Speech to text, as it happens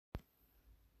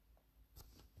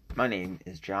My name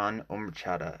is John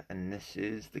Omerchada, and this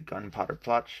is the Gunpowder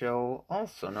Plot Show,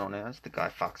 also known as the Guy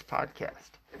Fawkes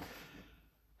Podcast.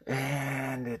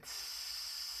 And it's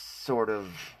sort of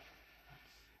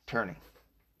turning.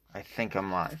 I think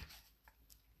I'm live.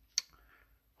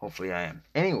 Hopefully I am.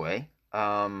 Anyway,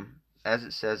 as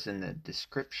it says in the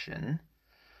description,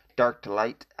 dark to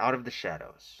light, out of the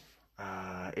shadows.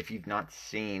 If you've not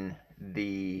seen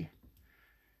the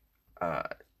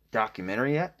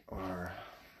documentary yet, or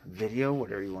video,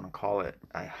 whatever you want to call it,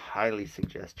 I highly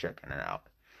suggest checking it out.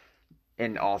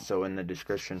 And also in the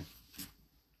description,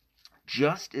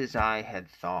 just as I had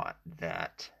thought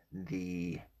that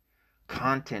the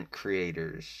content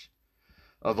creators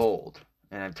of old,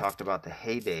 and I've talked about the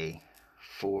heyday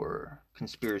for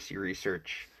conspiracy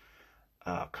research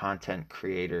content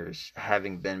creators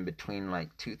having been between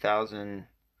like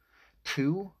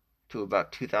 2002 to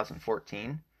about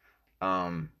 2014,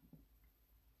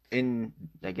 in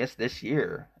I guess this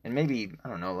year, and maybe I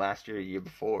don't know, last year, year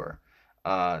before,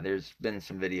 there's been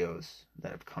some videos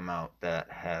that have come out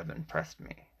that have impressed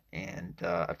me, and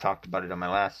I've talked about it on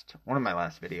one of my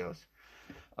last videos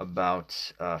about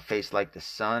Face Like the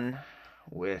Sun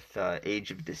with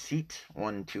Age of Deceit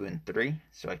 1, 2, and 3.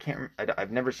 So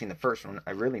I've never seen the first one.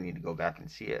 I really need to go back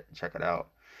and see it and check it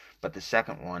out. But the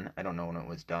second one, I don't know when it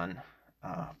was done.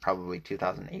 Probably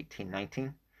 2018,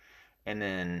 19. And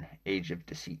then Age of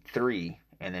Deceit 3,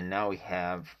 and then now we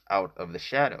have Out of the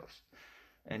Shadows.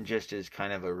 And just as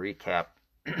kind of a recap,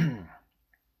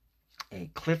 a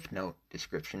cliff note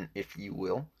description, if you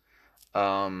will,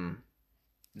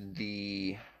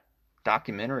 the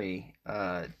documentary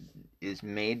is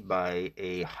made by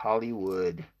a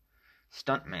Hollywood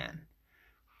stuntman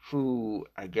who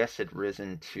I guess had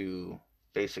risen to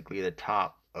basically the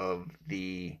top of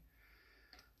the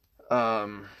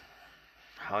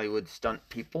Hollywood stunt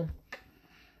people.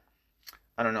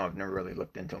 I don't know. I've never really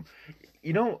looked into them.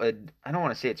 I don't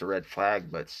want to say it's a red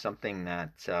flag, but something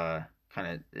that kind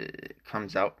of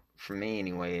comes out for me,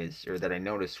 anyways, or that I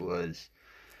noticed was,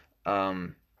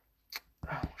 oh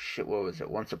shit, what was it?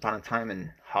 Once Upon a Time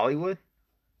in Hollywood,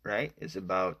 right? Is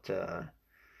about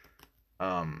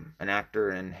an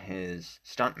actor and his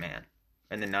stuntman,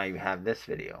 and then now you have this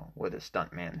video with a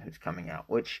stuntman who's coming out.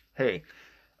 Which, hey,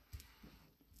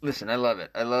 listen, I love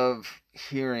it. I love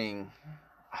hearing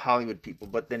Hollywood people,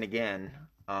 but then again,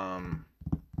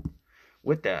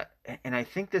 with that, and I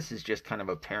think this is just kind of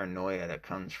a paranoia that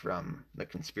comes from the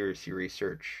conspiracy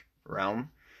research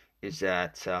realm, is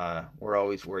that we're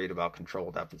always worried about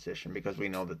controlled opposition because we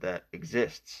know that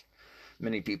exists.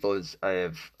 Many people, as I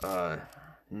have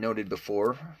noted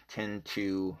before, tend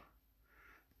to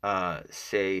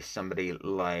say somebody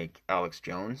like Alex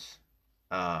Jones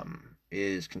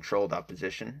is controlled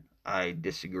opposition. I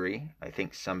disagree. I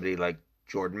think somebody like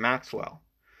Jordan Maxwell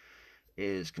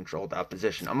is controlled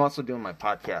opposition. I'm also doing my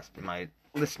podcast, and my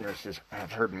listeners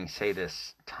have heard me say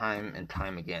this time and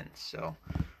time again. So,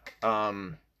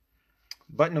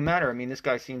 but no matter, I mean, this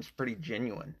guy seems pretty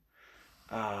genuine.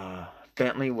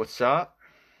 Bentley, what's up?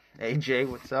 AJ,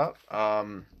 what's up?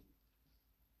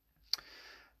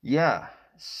 Yeah,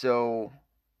 so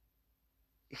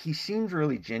he seems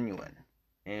really genuine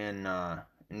in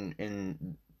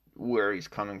where he's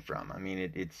coming from. I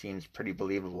mean, it seems pretty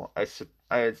believable. I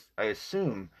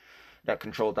assume that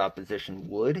controlled opposition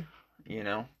would,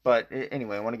 But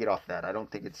anyway, I want to get off that. I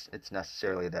don't think it's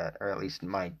necessarily that, or at least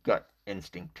my gut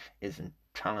instinct isn't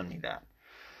telling me that.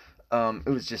 It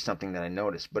was just something that I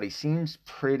noticed. But he seems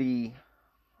pretty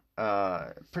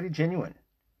genuine.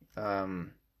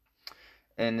 And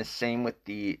the same with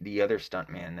the other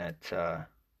stuntman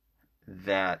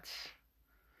that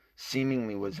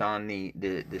seemingly was on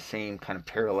the same kind of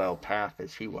parallel path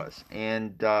as he was.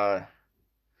 And for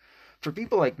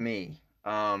people like me,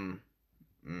 they're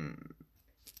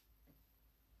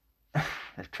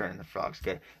turning the frogs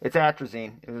gay. It's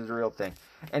atrazine. It was a real thing.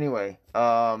 Anyway,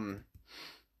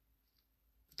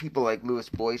 people like Lewis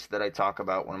Boyce that I talk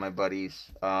about, one of my buddies,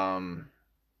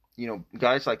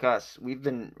 guys like us, we've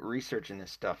been researching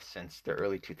this stuff since the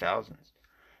early 2000s.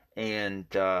 And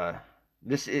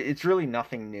it's really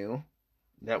nothing new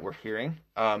that we're hearing.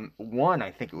 One, I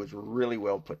think it was really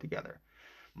well put together,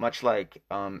 much like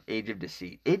Age of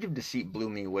Deceit. Age of Deceit blew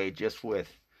me away just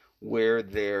with where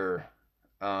their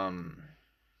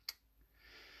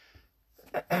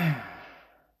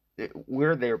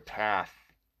path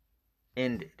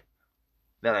ended,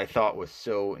 that I thought was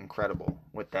so incredible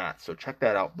with that. So check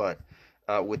that out. But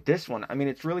with this one, I mean,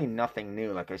 it's really nothing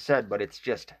new, like I said, but it's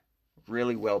just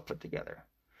really well put together.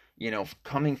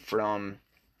 Coming from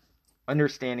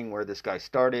understanding where this guy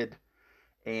started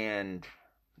and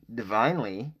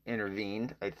divinely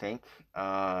intervened, I think,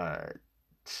 to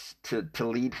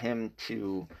lead him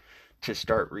to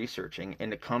start researching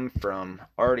and to come from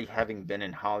already having been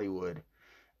in Hollywood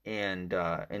and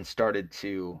started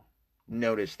to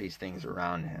notice these things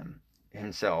around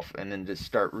himself, and then just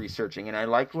start researching. And I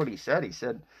liked what he said. He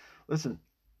said, "Listen,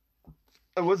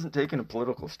 I wasn't taking a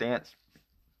political stance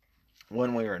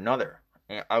one way or another.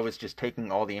 I was just taking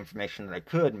all the information that I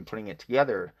could and putting it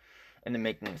together and then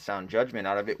making a sound judgment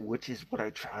out of it, which is what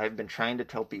I've been trying to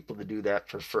tell people to do that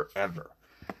for forever."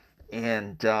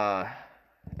 And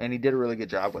he did a really good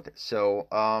job with it. So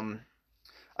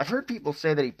I've heard people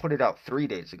say that he put it out 3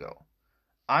 days ago.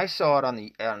 I saw it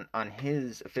on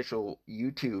his official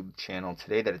YouTube channel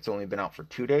today that it's only been out for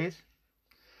 2 days.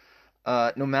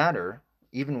 No matter,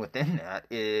 even within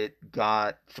that, it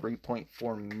got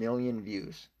 3.4 million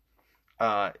views.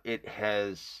 It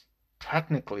has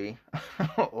technically,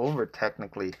 over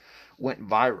technically, went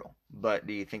viral. But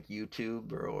do you think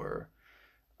YouTube or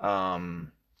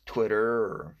Twitter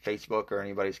or Facebook or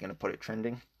anybody's going to put it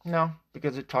trending? No,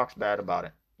 because it talks bad about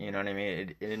it. You know what I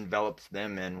mean? It envelops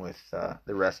them in with the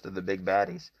rest of the big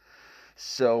baddies.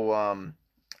 So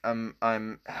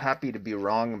I'm happy to be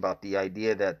wrong about the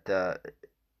idea that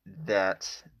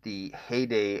the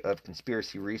heyday of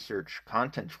conspiracy research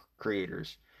content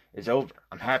creators is over.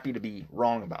 I'm happy to be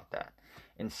wrong about that,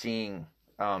 and seeing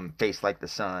Face Like the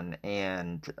Sun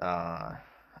and Out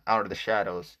of the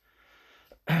Shadows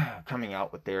coming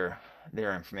out with their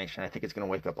information. I think it's going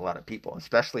to wake up a lot of people,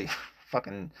 especially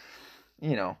fucking,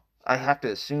 I have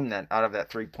to assume that out of that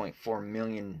 3.4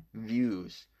 million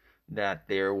views that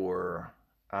there were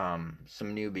some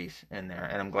newbies in there,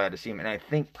 and I'm glad to see them. And I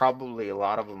think probably a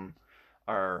lot of them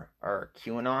are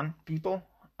QAnon people.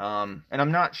 And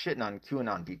I'm not shitting on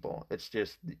QAnon people. It's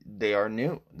just they are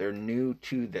new. They're new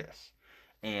to this,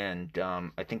 and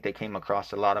I think they came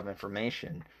across a lot of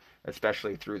information,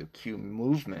 especially through the Q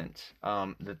movement,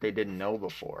 that they didn't know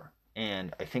before.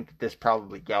 And I think this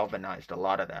probably galvanized a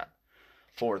lot of that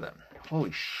for them.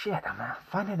 Holy shit, I'm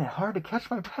finding it hard to catch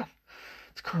my breath.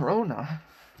 It's Corona,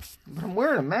 but I'm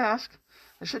wearing a mask.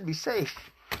 I should be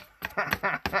safe.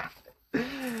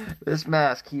 This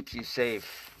mask keeps you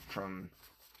safe from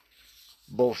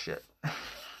bullshit.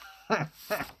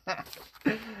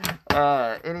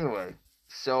 Anyway,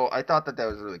 so I thought that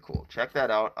was really cool. Check that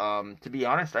out. To be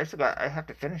honest, I have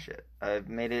to finish it. I've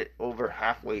made it over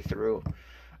halfway through.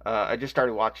 I just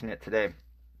started watching it today.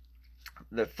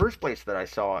 The first place that I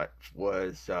saw it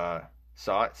was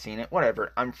seen it,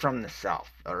 whatever. I'm from the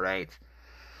South, all right.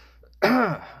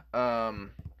 I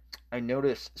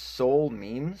noticed Soul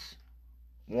Memes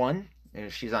one. And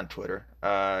she's on Twitter.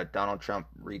 Donald Trump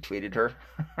retweeted her.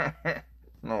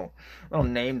 No, little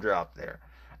name drop there.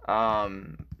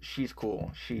 She's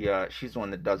cool. She's the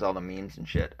one that does all the memes and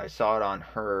shit. I saw it on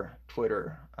her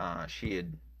Twitter. She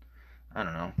had, I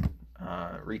don't know,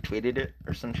 retweeted it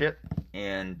or some shit.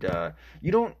 And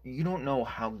you don't know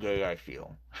how gay I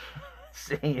feel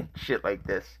saying shit like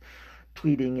this,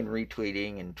 tweeting and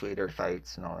retweeting and Twitter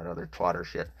fights and all that other twatter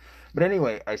shit. But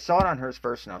anyway, I saw it on hers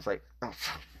first, and I was like, oh,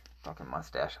 fucking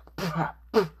mustache.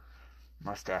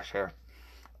 Mustache hair.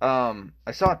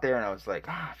 I saw it there and I was like,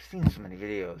 I've seen so many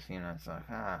videos, it's like,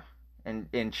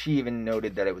 and she even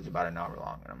noted that it was about an hour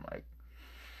long, and I'm like,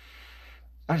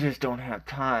 I just don't have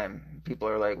time. People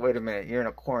are like, wait a minute, you're in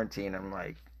a quarantine. I'm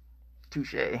like,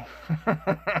 touche.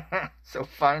 So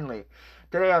finally,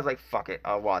 today I was like, fuck it,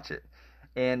 I'll watch it.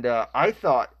 And I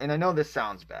thought, and I know this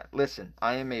sounds bad. Listen,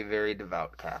 I am a very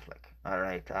devout Catholic. All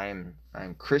right, I'm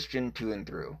Christian to and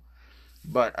through.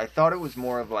 But I thought it was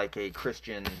more of like a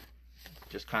Christian,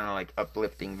 just kind of like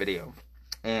uplifting video.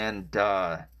 And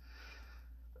I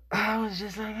was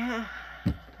just like,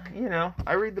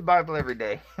 I read the Bible every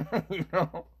day. It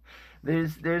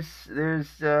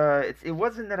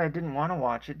wasn't that I didn't want to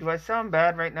watch it. Do I sound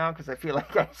bad right now? Because I feel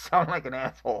like I sound like an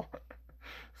asshole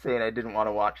saying I didn't want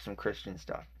to watch some Christian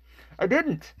stuff. I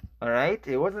didn't, all right?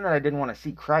 It wasn't that I didn't want to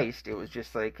see Christ. It was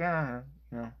just like, I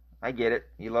get it.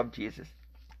 You love Jesus.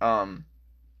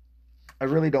 I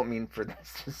really don't mean for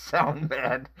this to sound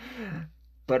bad,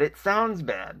 but it sounds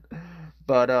bad.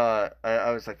 But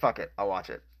I was like, fuck it, I'll watch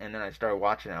it. And then I started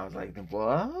watching it. I was like,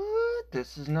 what?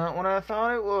 This is not what I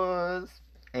thought it was.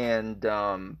 And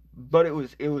but it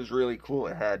was really cool.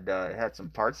 It had some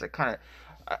parts that kind of.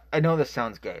 I know this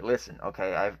sounds gay. Listen,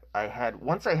 okay,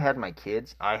 once I had my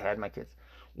kids.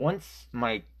 Once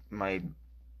my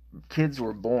kids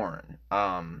were born,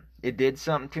 it did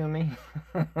something to me.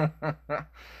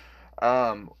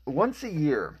 Once a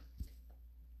year,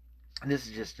 this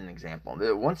is just an example.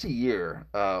 Once a year,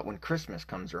 when Christmas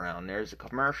comes around, there's a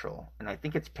commercial, and I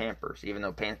think it's Pampers, even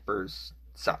though Pampers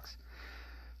sucks.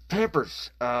 Pampers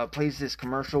plays this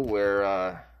commercial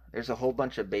where there's a whole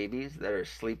bunch of babies that are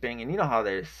sleeping, and you know how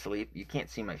they sleep. You can't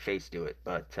see my face do it,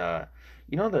 but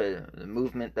you know the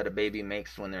movement that a baby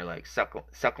makes when they're like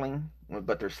suckling,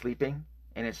 but they're sleeping,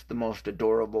 and it's the most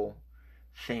adorable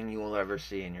thing you will ever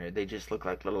see. And they just look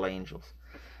like little angels.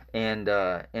 And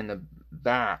in the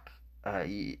back,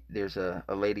 there's a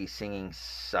lady singing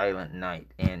Silent Night,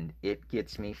 and it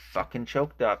gets me fucking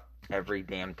choked up every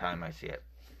damn time I see it.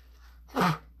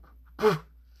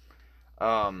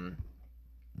 um,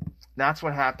 that's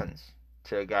what happens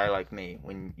to a guy like me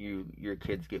when your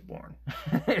kids get born.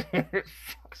 It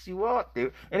fucks you up,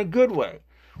 dude, in a good way,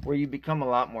 where you become a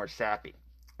lot more sappy.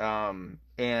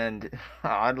 And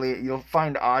oddly, you'll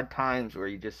find odd times where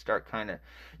you just start kind of,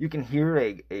 you can hear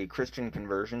a Christian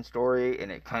conversion story,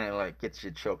 and it kind of like gets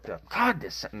you choked up. God,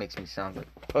 this makes me sound like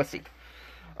a pussy.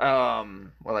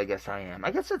 Well, I guess I am.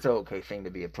 I guess it's an okay thing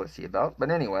to be a pussy about. But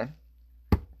anyway,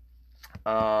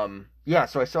 yeah.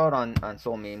 So I saw it on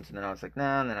Soul Memes, and then I was like,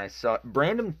 nah. And then I saw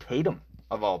Brandon Tatum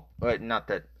of all, not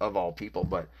that of all people,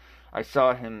 but I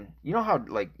saw him. You know how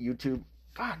like YouTube,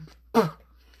 God.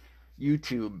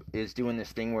 YouTube is doing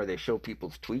this thing where they show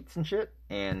people's tweets and shit,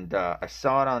 and I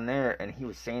saw it on there, and he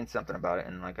was saying something about it,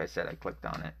 and like I said, I clicked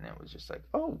on it, and it was just like,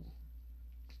 oh,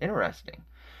 interesting.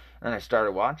 And I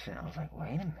started watching. I was like,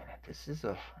 wait a minute, this is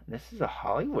a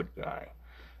Hollywood guy,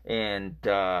 and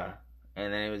then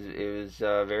it was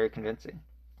very convincing,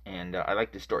 and I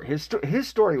liked his story. His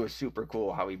story was super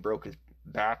cool. How he broke his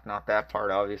back, not that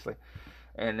part, obviously,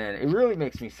 and then it really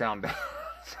makes me sound bad.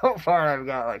 So far, I've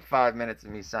got like 5 minutes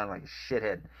of me sounding like a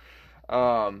shithead.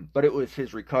 But it was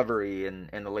his recovery and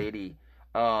the lady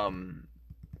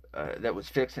that was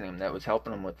fixing him, that was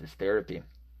helping him with his therapy.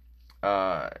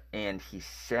 And he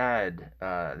said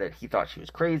that he thought she was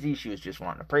crazy. She was just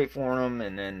wanting to pray for him.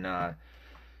 And then,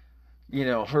 you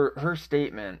know, her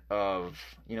statement of,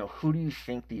 you know, who do you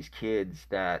think these kids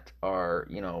that are,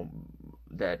 you know,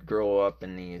 that grow up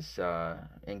in these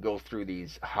and go through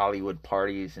these Hollywood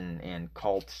parties and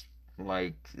cults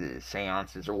like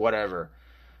seances or whatever,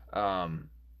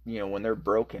 you know, when they're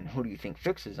broken, who do you think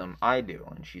fixes them? I do.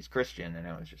 And she's Christian, and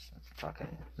it was just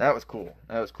fucking, that was cool.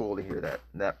 That was cool to hear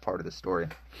that part of the story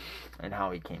and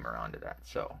how he came around to that.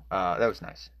 So that was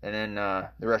nice. And then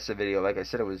the rest of the video, like I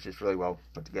said, it was just really well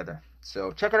put together.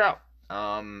 So check it out.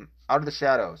 Out of the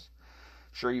Shadows.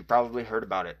 Sure, you probably heard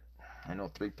about it. I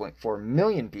know 3.4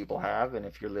 million people have, and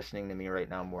if you're listening to me right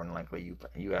now, more than likely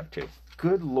you have too.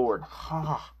 Good Lord.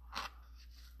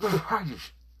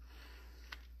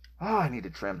 I need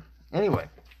to trim. Anyway,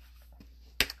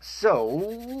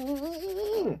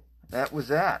 so that was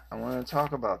that. I wanted to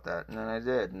talk about that, and then I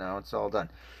did. Now it's all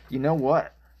done. You know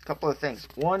what? A couple of things.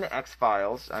 One,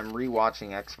 X-Files. I'm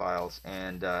rewatching X-Files,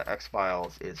 and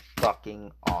X-Files is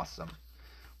fucking awesome.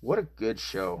 What a good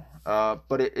show.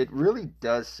 But it really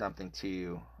does something to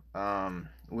you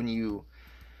when you...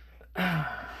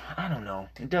 I don't know.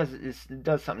 It does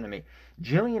something to me.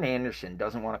 Gillian Anderson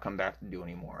doesn't want to come back to do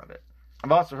any more of it.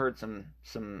 I've also heard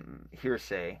some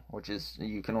hearsay, which is,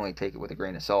 you can only take it with a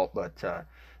grain of salt, but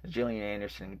Gillian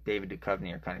Anderson and David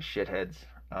Duchovny are kind of shitheads.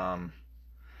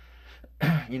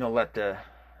 You know, let the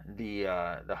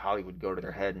Hollywood go to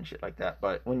their head and shit like that.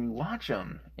 But when you watch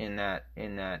them in that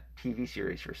TV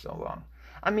series for so long,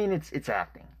 I mean, it's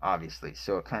acting, obviously,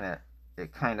 so it kind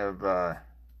of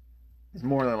is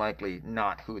more than likely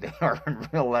not who they are in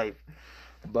real life.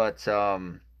 But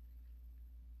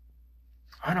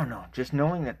I don't know, just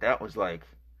knowing that was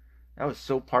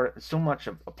so much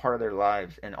of a part of their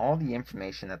lives, and all the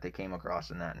information that they came across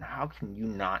in that, and how can you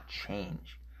not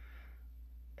change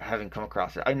having come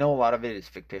across it? I know a lot of it is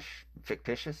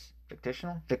fictitious,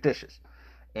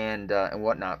 and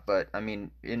whatnot. But I mean,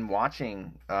 in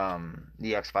watching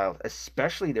the X-Files,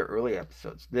 especially their early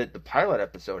episodes, the pilot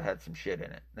episode had some shit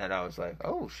in it that I was like,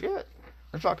 oh shit,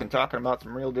 they're fucking talking about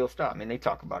some real deal stuff. I mean, they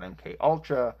talk about MK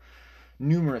Ultra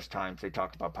numerous times. They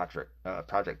talked about Project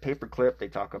Paperclip. They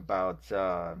talk about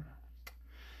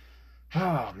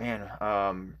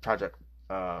Project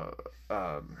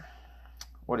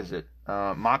what is it?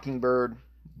 Mockingbird,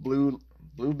 Blue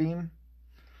Beam,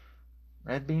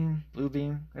 Red Beam, Blue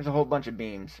Beam. There's a whole bunch of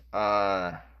beams.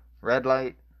 Red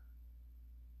Light.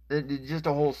 Just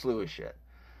a whole slew of shit.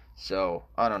 So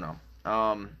I don't know.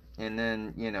 And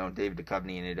then, you know, David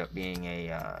Duchovny ended up being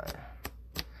a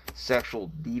sexual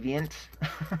deviant,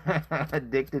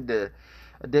 addicted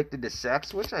to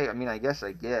sex, which I mean, I guess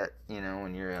I get, you know,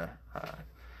 when you're a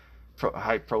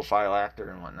high profile actor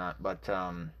and whatnot. But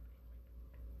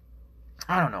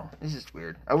I don't know. It's just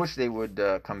weird. I wish they would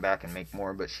come back and make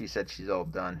more, but she said she's all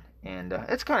done. And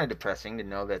it's kind of depressing to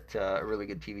know that a really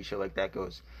good TV show like that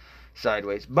goes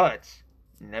sideways. But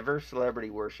never celebrity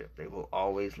worship. They will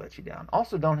always let you down.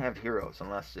 Also, don't have heroes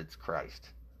unless it's Christ.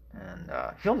 And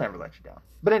he'll never let you down.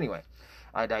 But anyway,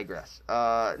 I digress.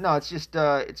 No, it's just,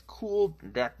 it's cool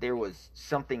that there was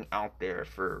something out there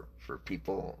for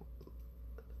people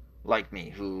like me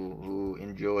who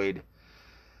enjoyed,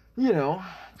 you know,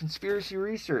 conspiracy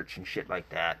research and shit like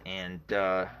that, and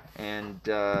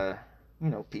you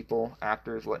know, people,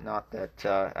 actors, whatnot, that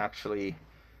actually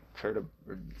cared,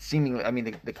 seemingly, I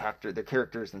mean, the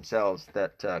characters themselves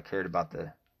that cared about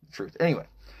the truth. Anyway,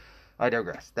 I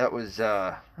digress. That was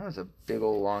a big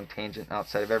old long tangent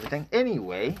outside of everything.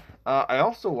 Anyway, I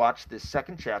also watched this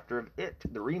second chapter of It,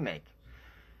 the remake.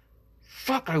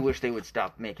 Fuck, I wish they would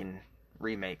stop making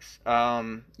remakes.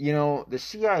 You know, the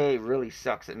CIA really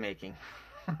sucks at making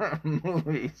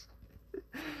movies.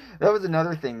 That was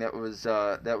another thing that was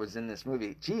in this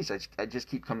movie. Jeez, I just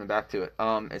keep coming back to it.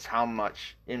 Is how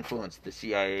much influence the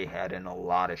CIA had in a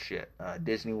lot of shit.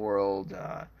 Disney World,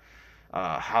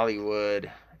 Hollywood,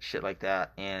 shit like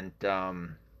that, and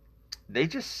they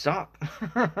just suck.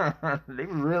 They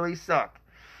really suck.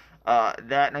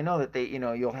 That, and I know that they, you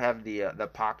know, you'll have the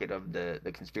pocket of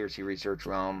the conspiracy research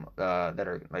realm that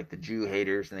are like the Jew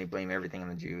haters, and they blame everything on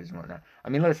the Jews and whatnot. I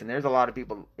mean, listen, there's a lot of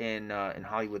people in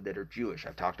Hollywood that are Jewish.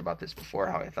 I've talked about this before,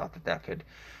 how I thought that could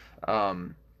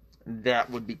that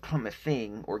would become a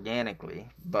thing organically,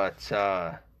 but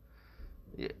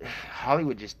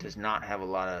Hollywood just does not have a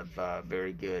lot of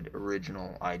very good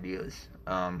original ideas.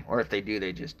 Or if they do,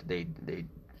 they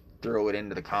throw it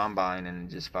into the combine and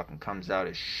it just fucking comes out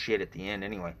as shit at the end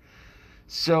anyway.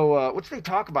 So, which they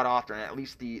talk about often, at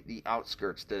least the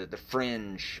outskirts, the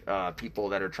fringe people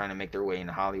that are trying to make their way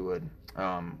into Hollywood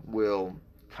will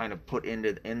kind of put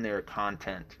in their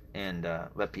content and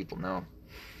let people know.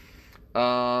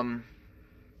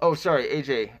 Oh, sorry,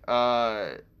 AJ.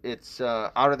 It's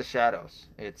Out of the Shadows.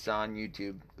 It's on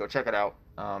YouTube. Go check it out.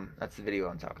 That's the video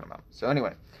I'm talking about. So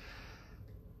anyway,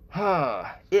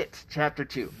 It, Chapter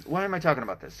 2. Why am I talking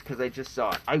about this? Because I just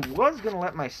saw it. I was going to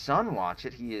let my son watch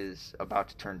it. He is about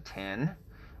to turn 10.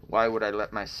 Why would I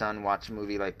let my son watch a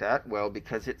movie like that? Well,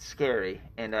 because it's scary,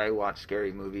 and I watch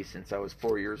scary movies since I was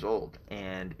 4 years old,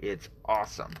 and it's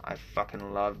awesome. I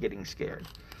fucking love getting scared.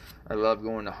 I love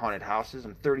going to haunted houses.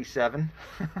 I'm 37,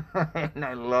 and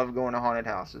I love going to haunted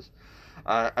houses.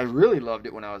 I really loved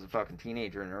it when I was a fucking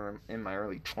teenager and in my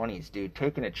early 20s, dude.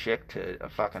 Taking a chick to a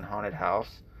fucking haunted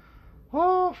house.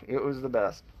 Oh, it was the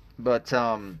best. But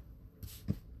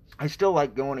I still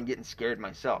like going and getting scared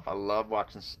myself. I love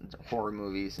watching horror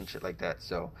movies and shit like that.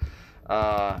 So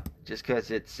just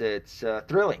because it's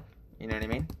thrilling, you know what I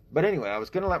mean? But anyway, I was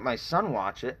gonna let my son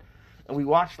watch it, and we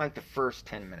watched like the first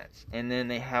 10 minutes, and then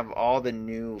they have all the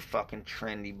new fucking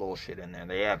trendy bullshit in there.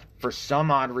 They have, for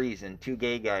some odd reason, two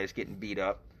gay guys getting beat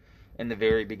up in the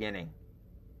very beginning.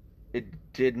 It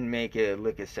didn't make a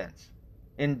lick of sense.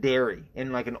 In Derry,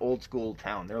 in like an old school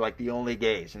town, they're like the only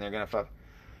gays, and they're gonna fuck.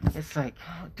 It's like,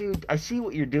 oh, dude, I see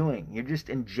what you're doing. You're just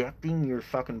injecting your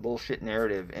fucking bullshit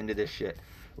narrative into this shit.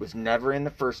 It was never in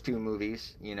the first two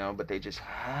movies, you know, but they just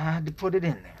had to put it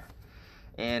in there.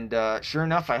 And sure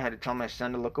enough, I had to tell my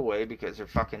son to look away because they're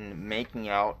fucking making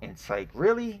out. And it's like,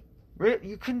 really?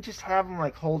 You couldn't just have them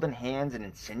like holding hands and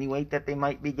insinuate that they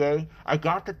might be gay? I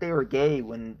got that they were gay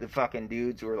when the fucking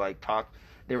dudes were like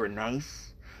they were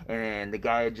nice. And the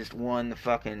guy had just won the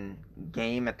fucking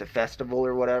game at the festival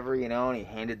or whatever, you know, and he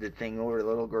handed the thing over to the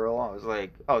little girl. I was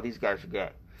like, oh, these guys are gay.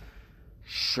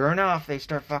 Sure enough, they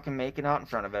start fucking making out in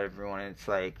front of everyone, and it's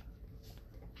like,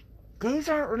 gays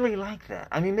aren't really like that.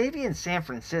 I mean, maybe in San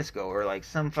Francisco or like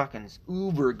some fucking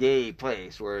uber gay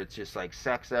place where it's just like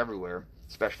sex everywhere,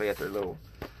 especially at their little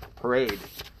parade.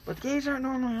 But gays aren't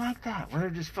normally like that, where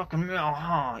they're just fucking,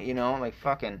 you know, like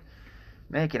fucking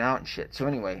making out and shit. So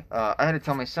anyway, I had to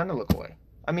tell my son to look away.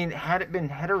 I mean, had it been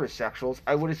heterosexuals,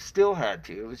 I would have still had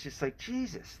to. It was just like,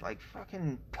 Jesus, like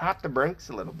fucking tap the brakes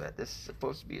a little bit. This is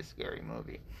supposed to be a scary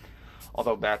movie.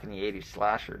 Although back in the 80s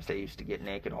slashers, they used to get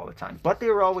naked all the time. But they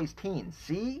were always teens.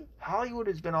 See? Hollywood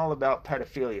has been all about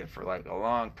pedophilia for like a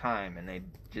long time, and they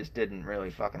just didn't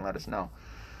really fucking let us know.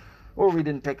 Or we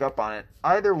didn't pick up on it.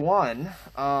 Either one,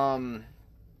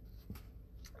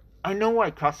 I know I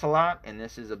cuss a lot, and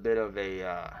this is a bit of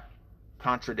a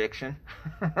contradiction.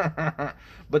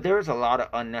 But there's a lot of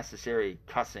unnecessary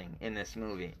cussing in this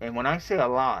movie. And when I say a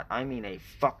lot, I mean a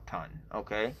fuck ton,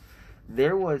 okay?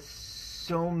 There was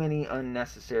so many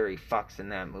unnecessary fucks in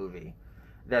that movie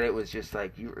that it was just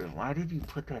like, why did you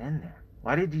put that in there?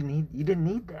 Why did you didn't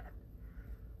need that?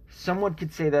 Someone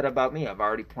could say that about me. I've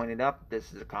already pointed out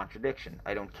this is a contradiction.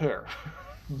 I don't care.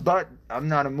 But I'm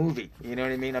not a movie. You know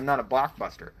what I mean? I'm not a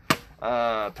blockbuster.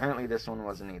 Apparently this one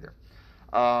wasn't either.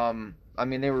 I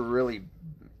mean, they were really,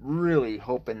 really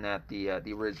hoping that the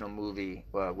original movie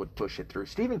would push it through.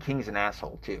 Stephen King's an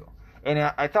asshole too, and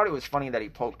I thought it was funny that he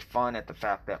poked fun at the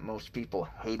fact that most people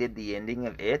hated the ending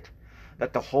of it.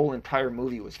 That the whole entire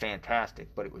movie was fantastic,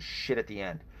 but it was shit at the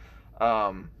end.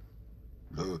 Um,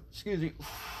 excuse me.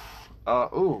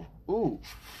 Ooh.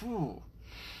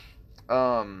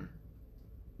 Um,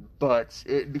 but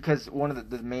because one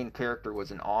of the main character was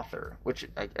an author, which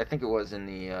I think it was in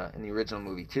the original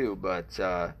movie too. But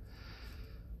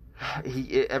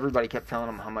everybody kept telling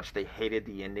him how much they hated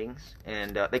the endings,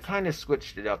 and they kind of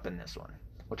switched it up in this one,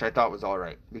 which I thought was all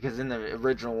right. Because in the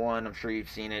original one, I'm sure you've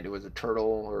seen it. It was a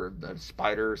turtle or a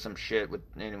spider or some shit, and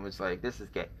it was like, this is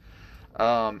gay.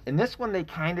 In this one, they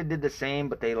kind of did the same,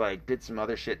 but they like did some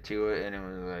other shit to it, and it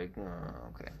was like, oh,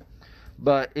 okay.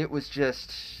 But it was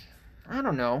just, I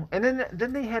don't know. And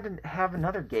then they had to have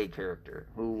another gay character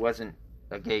who wasn't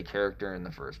a gay character in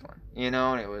the first one, you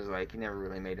know. And it was like he never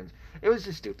really made him. It was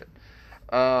just stupid.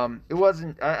 It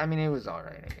wasn't. I mean, it was all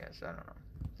right, I guess. I don't know.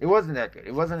 It wasn't that good.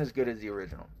 It wasn't as good as the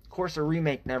original. Of course, a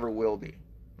remake never will be,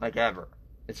 like ever.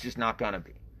 It's just not gonna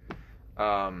be.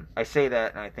 I say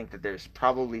that, and I think that there's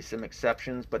probably some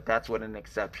exceptions, but that's what an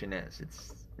exception is.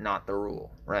 It's not the rule,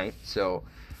 right? So,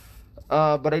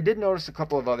 but I did notice a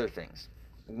couple of other things.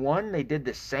 One, they did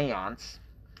the seance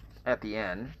at the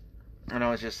end, and I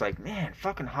was just like, man,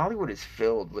 fucking Hollywood is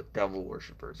filled with devil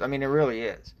worshippers. I mean, it really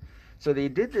is. So they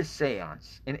did this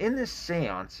seance, and in this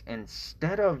seance,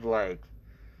 instead of like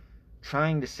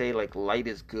trying to say like light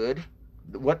is good,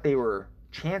 what they were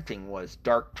chanting was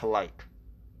dark to light.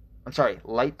 I'm sorry,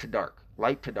 light to dark,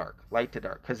 light to dark, light to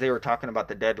dark, because they were talking about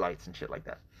the deadlights and shit like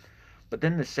that. But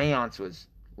then the seance was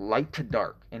light to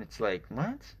dark, and it's like,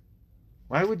 what?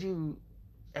 Why would you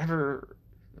ever?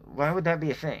 Why would that be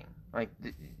a thing? Like,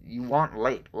 you want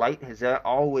light. Light has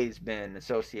always been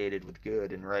associated with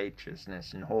good and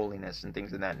righteousness and holiness and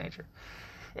things of that nature.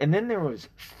 And then there was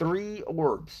 3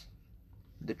 orbs,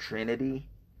 the Trinity.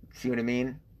 See what I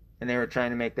mean? And they were trying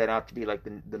to make that out to be like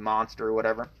the monster or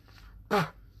whatever.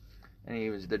 And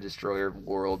he was the destroyer of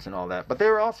worlds and all that. But they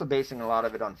were also basing a lot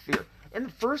of it on fear. In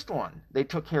the first one, they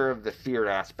took care of the fear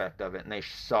aspect of it, and they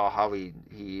saw how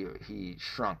he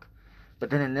shrunk.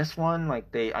 But then in this one,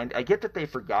 like I get that they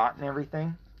forgot and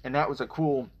everything, and that was a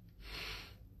cool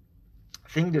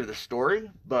thing to the story.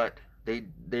 But they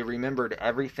remembered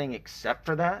everything except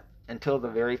for that until the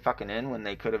very fucking end, when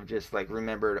they could have just like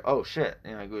remembered, oh shit,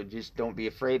 you know, just don't be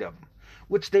afraid of them.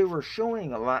 Which they were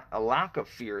showing a lack of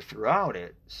fear throughout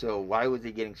it. So why was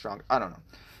he getting stronger? I don't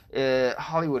know.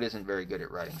 Hollywood isn't very good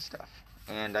at writing stuff,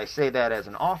 and I say that as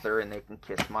an author, and they can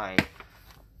kiss my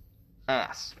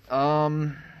ass.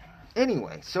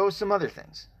 Anyway, so some other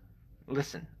things.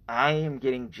 Listen, I am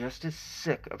getting just as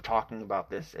sick of talking about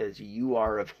this as you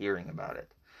are of hearing about it.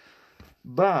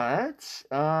 But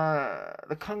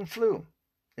the Kung Flu,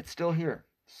 it's still here,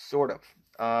 sort of.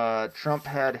 Trump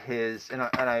had his, and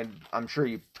I'm sure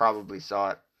you probably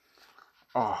saw it.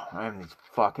 Oh, I have these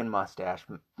fucking mustache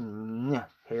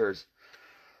hairs.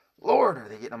 Lord, are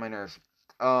they getting on my nerves?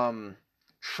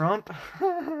 Trump,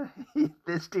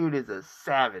 this dude is a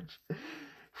savage.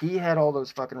 He had all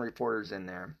those fucking reporters in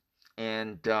there,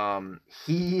 and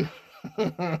he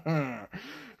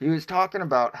he was talking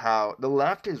about how the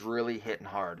left is really hitting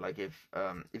hard. Like if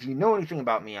you know anything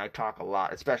about me, I talk a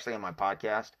lot, especially on my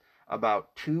podcast,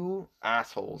 about 2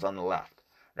 assholes on the left.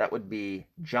 That would be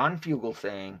John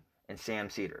Fugelsang and Sam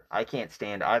Seder. I can't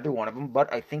stand either one of them,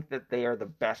 but I think that they are the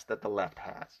best that the left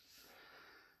has.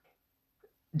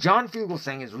 John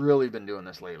Fugelsang has really been doing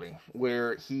this lately,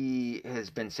 where he has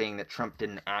been saying that Trump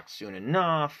didn't act soon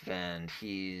enough, and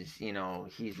he's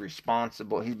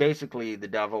responsible. He's basically the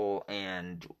devil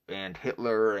and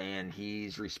Hitler, and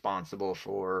he's responsible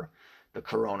for the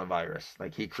coronavirus.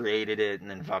 Like, he created it and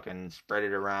then fucking spread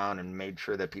it around and made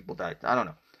sure that people died. I don't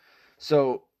know.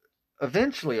 So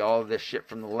eventually all of this shit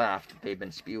from the left they've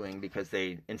been spewing, because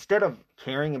they, instead of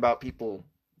caring about people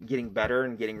getting better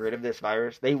and getting rid of this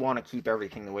virus, they want to keep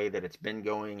everything the way that it's been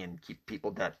going and keep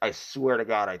people dead. I swear to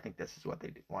God, I think this is what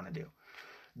they want to do,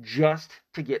 just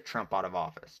to get Trump out of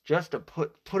office, just to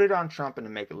put it on Trump and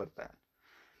to make it look bad.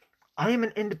 I am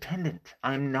an independent.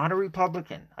 I'm not a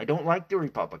Republican. I don't like the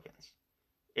Republicans.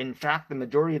 In fact, the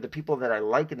majority of the people that I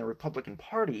like in the Republican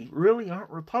Party really aren't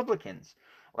Republicans,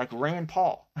 like Rand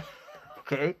Paul.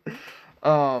 Okay?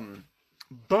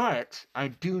 But I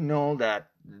do know that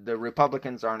the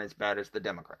Republicans aren't as bad as the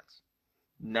Democrats.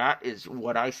 That is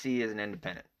what I see as an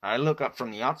independent. I look up from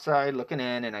the outside looking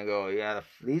in and I go, yeah,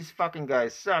 these fucking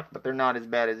guys suck, but they're not as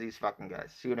bad as these fucking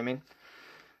guys. See what I mean?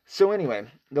 So anyway,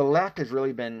 the left has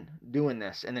really been doing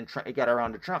this, and then it got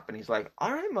around to Trump, and he's like,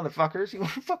 "All right, motherfuckers, you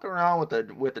want to fuck around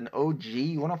with an OG?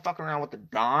 You want to fuck around with the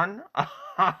Don?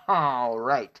 All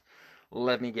right,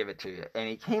 let me give it to you." And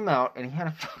he came out, and he had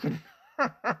a fucking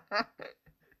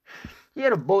he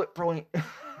had a bullet point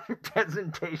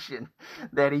presentation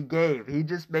that he gave. He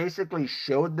just basically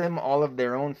showed them all of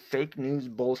their own fake news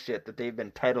bullshit that they've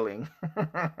been peddling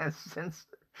since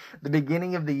the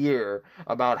beginning of the year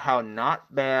about how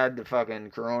not bad the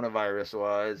fucking coronavirus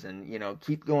was, and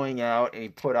keep going out. And he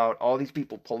put out all these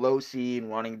people, Pelosi, and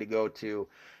wanting to go to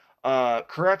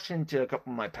correction to a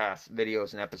couple of my past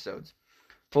videos and episodes.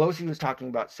 Pelosi was talking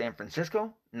about San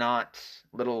Francisco, not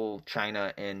little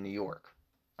China in New York.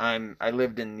 I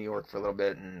lived in New York for a little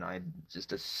bit, and I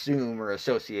just assume or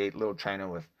associate little China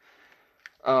with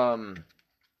New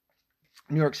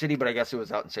York City, but I guess it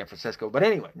was out in San Francisco. But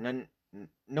anyway,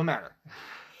 no matter.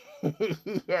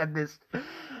 He had this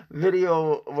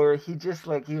video where he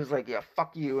was like, yeah,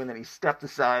 fuck you, and then he stepped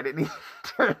aside and he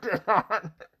turned it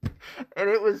on, and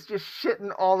it was just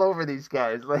shitting all over these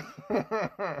guys. Like,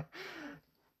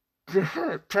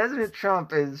 President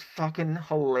Trump is fucking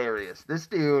hilarious. This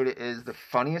dude is the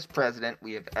funniest president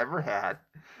we have ever had,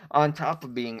 on top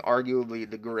of being arguably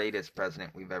the greatest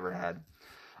president we've ever had.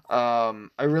 I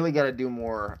really got to do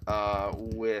more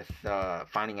with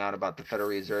finding out about the Federal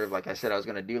Reserve. Like I said, I was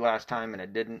going to do last time, and I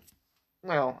didn't.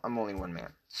 Well, I'm only one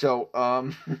man. So,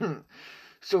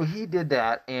 so he did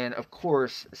that, and of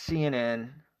course, CNN,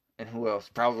 and who else?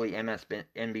 Probably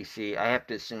MSNBC. I have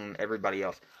to assume everybody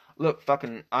else. Look,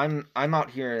 fucking, I'm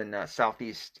out here in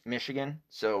southeast Michigan,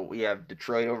 so we have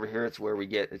Detroit over here. It's where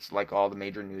it's like all the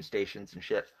major news stations and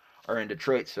shit are in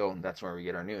Detroit, so that's where we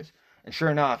get our news. And sure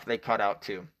enough, they cut out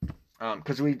too.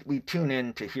 Because we tune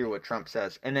in to hear what Trump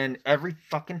says. And then every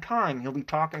fucking time, he'll be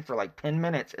talking for like 10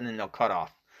 minutes, and then they'll cut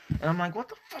off. And I'm like, what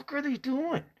the fuck are they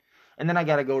doing? And then I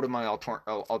got to go to my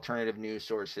alternative news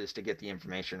sources to get the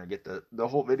information or get the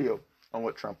whole video on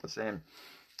what Trump was saying.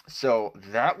 So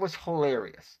that was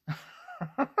hilarious.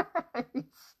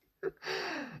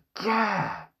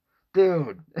 God,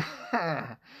 dude.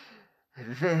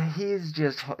 He's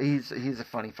a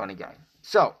funny guy.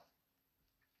 So,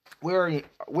 where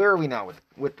are we now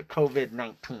with the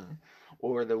COVID-19,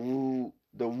 or the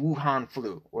Wuhan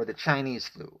flu, or the Chinese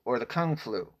flu, or the Kung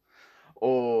flu,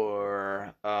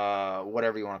 or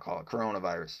whatever you want to call it,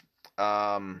 coronavirus?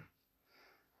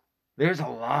 There's a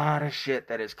lot of shit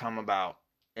that has come about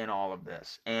in all of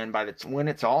this, and when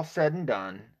it's all said and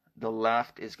done, the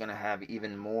left is going to have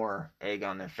even more egg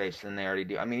on their face than they already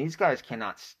do. I mean, these guys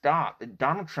cannot stop.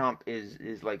 Donald Trump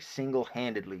is like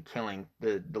single-handedly killing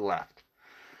the left.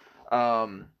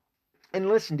 And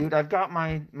listen, dude, I've got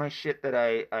my shit that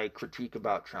I critique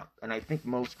about Trump, and I think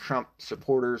most Trump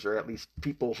supporters, or at least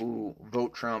people who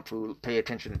vote Trump, who pay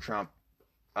attention to Trump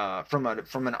from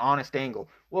an honest angle,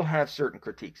 will have certain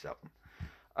critiques of him.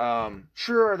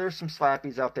 Sure, there's some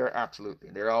slappies out there, absolutely,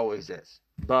 there always is.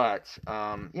 But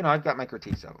I've got my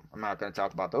critiques of him. I'm not going to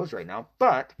talk about those right now.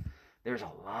 But there's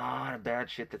a lot of bad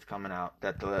shit that's coming out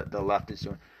that the left is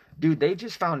doing. Dude, they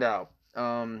just found out.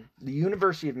 The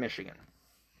University of Michigan,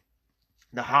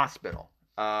 the hospital,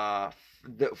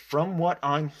 from what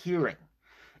I'm hearing,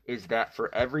 is that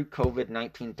for every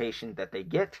COVID-19 patient that they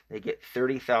get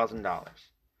 $30,000.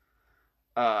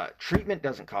 Treatment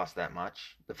doesn't cost that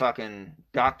much. The fucking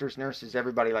doctors, nurses,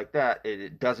 everybody like that,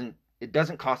 it doesn't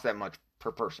cost that much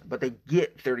per person, but they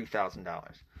get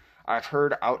 $30,000. I've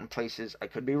heard out in places, I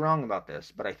could be wrong about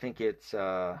this, but I think it's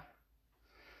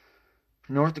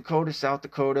North Dakota, South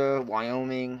Dakota,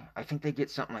 Wyoming. I think they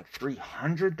get something like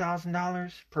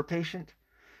 $300,000 per patient.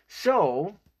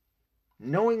 So,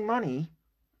 knowing money,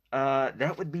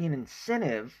 that would be an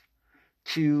incentive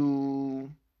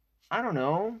to, I don't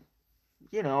know,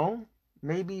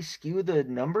 maybe skew the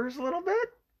numbers a little bit.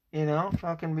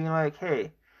 Fucking be like,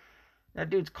 hey, that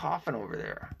dude's coughing over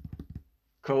there.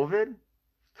 COVID.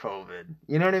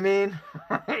 You know what I mean?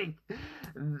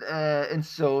 And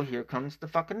so here comes the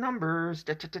fucking numbers.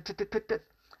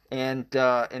 And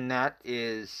that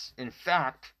is, in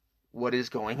fact, what is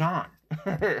going on.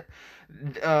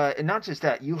 And not just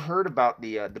that, you heard about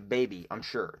the baby, I'm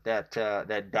sure, that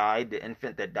died, the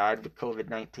infant that died with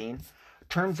COVID-19.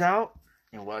 Turns out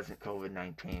it wasn't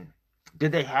COVID-19.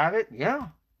 Did they have it? Yeah.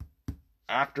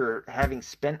 After having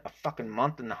spent a fucking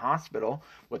month in the hospital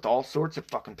with all sorts of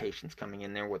fucking patients coming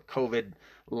in there with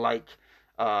COVID-like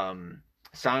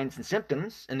signs and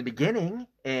symptoms in the beginning,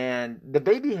 and the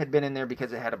baby had been in there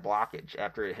because it had a blockage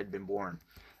after it had been born,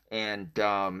 and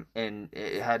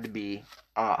it had to be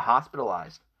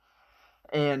hospitalized,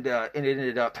 and it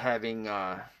ended up having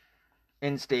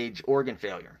end stage organ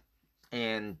failure,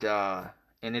 and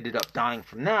ended up dying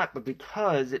from that. But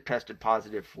because it tested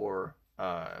positive for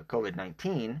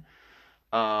COVID-19,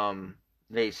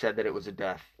 they said that it was a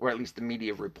death, or at least the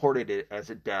media reported it as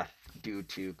a death due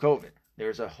to COVID.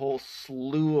 There's a whole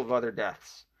slew of other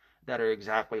deaths that are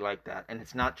exactly like that, and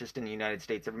it's not just in the United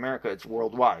States of America; it's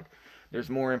worldwide. There's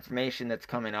more information that's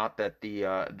coming out that the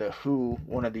WHO,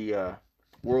 one of the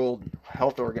World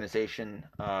Health Organization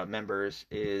members,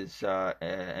 is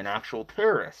an actual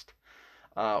terrorist,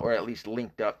 or at least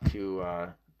linked up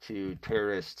to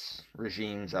terrorists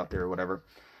regimes out there or whatever.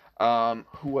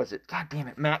 Who was it? God damn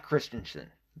it, Matt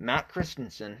Christensen. Matt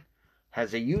Christensen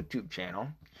has a YouTube channel.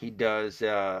 He does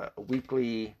a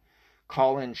weekly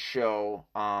call-in show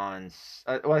on.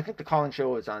 Well, I think the call-in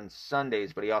show is on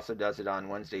Sundays, but he also does it on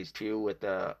Wednesdays too with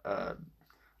a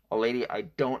lady. I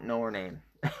don't know her name.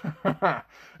 And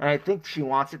I think she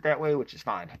wants it that way, which is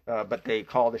fine. But they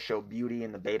call the show Beauty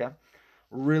in the Beta.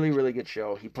 Really, really good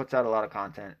show. He puts out a lot of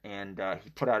content, and he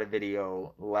put out a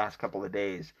video the last couple of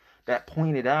days that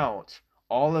pointed out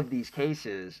all of these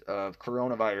cases of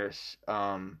coronavirus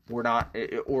were not,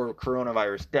 or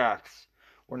coronavirus deaths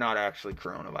were not actually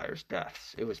coronavirus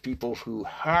deaths. It was people who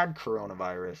had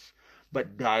coronavirus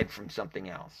but died from something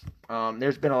else.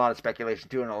 There's been a lot of speculation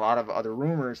too, and a lot of other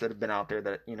rumors that have been out there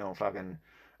that, fucking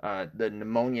the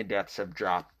pneumonia deaths have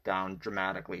dropped down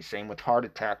dramatically. Same with heart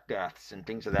attack deaths and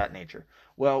things of that nature.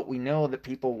 Well, we know that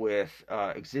people with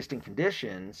existing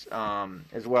conditions,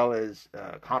 as well as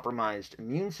compromised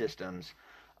immune systems,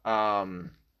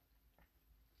 can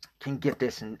get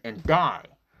this and die.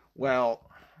 Well,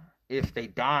 if they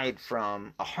died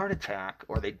from a heart attack,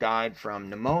 or they died from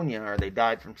pneumonia, or they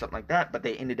died from something like that, but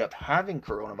they ended up having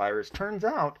coronavirus, turns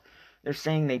out they're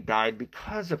saying they died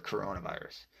because of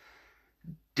coronavirus.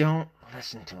 Don't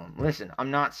listen to them. Listen,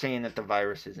 I'm not saying that the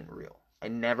virus isn't real. I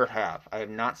never have. I have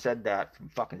not said that from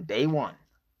fucking day one.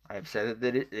 I have said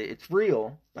that it's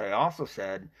real, but I also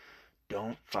said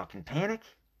don't fucking panic,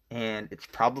 and it's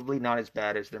probably not as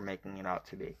bad as they're making it out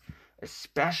to be.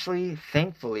 Especially,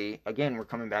 thankfully, again, we're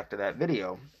coming back to that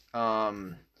video,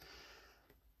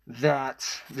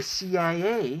 that the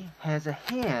CIA has a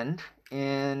hand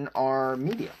in our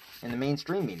media, in the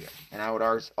mainstream media. And I would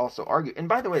also argue, and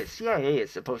by the way, the CIA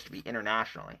is supposed to be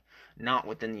internationally, not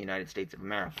within the United States of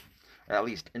America. At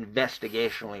least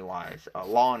investigationally wise,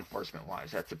 law enforcement wise,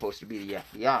 that's supposed to be the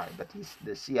FBI. But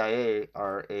the CIA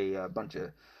are a bunch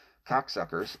of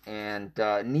cocksuckers, and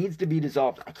needs to be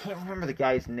dissolved. I can't remember the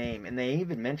guy's name, and they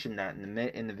even mentioned that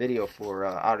in the video for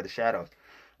Out of the Shadows.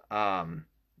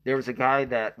 There was a guy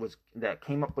that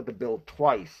came up with a bill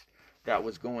twice that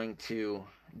was going to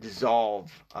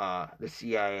dissolve the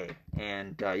CIA,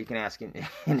 and you can ask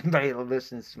anybody that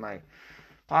listens to my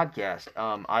podcast.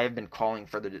 I have been calling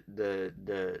for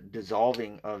the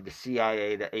dissolving of the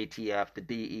CIA, the ATF, the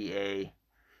DEA.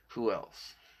 Who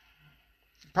else?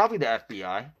 Probably the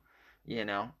FBI.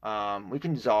 We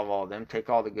can dissolve all of them, take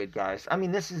all the good guys. I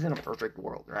mean, this isn't a perfect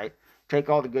world, right? Take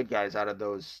all the good guys out of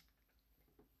those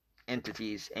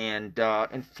entities and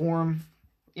form,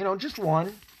 just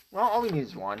one. Well, all we need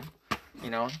is one.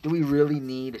 Do we really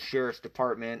need a sheriff's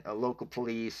department, a local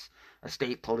police, a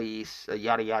state police, a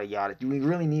yada, yada, yada? Do we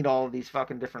really need all of these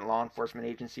fucking different law enforcement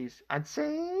agencies? I'd say,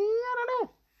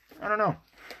 I don't know.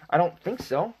 I don't think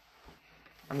so.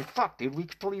 I mean, fuck, dude, we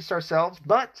can police ourselves,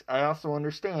 but I also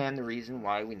understand the reason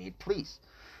why we need police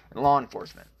and law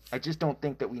enforcement. I just don't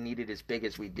think that we need it as big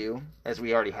as we do, as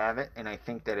we already have it, and I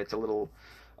think that it's a little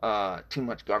too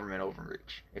much government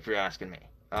overreach, if you're asking me.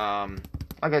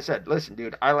 Like I said, listen,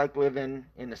 dude, I like living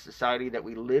in the society that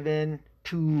we live in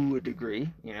to a degree.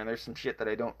 There's some shit that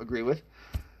I don't agree with.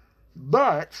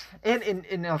 But,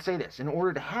 and I'll say this, in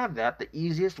order to have that, the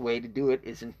easiest way to do it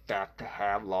is, in fact, to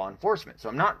have law enforcement. So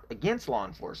I'm not against law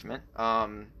enforcement,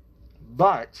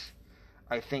 but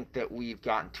I think that we've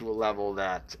gotten to a level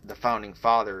that the Founding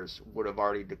Fathers would have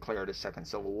already declared a second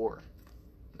Civil War.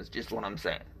 That's just what I'm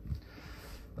saying.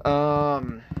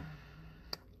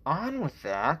 On with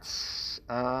that,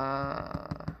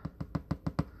 I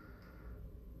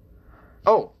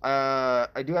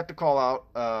do have to call out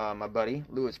my buddy,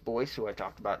 Lewis Boyce, who I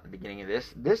talked about at the beginning of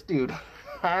this. This dude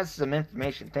has some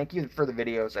information. Thank you for the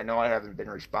videos. I know I haven't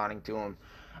been responding to him.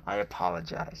 I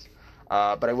apologize.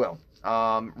 But I will.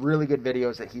 Really good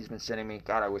videos that he's been sending me.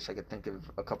 God, I wish I could think of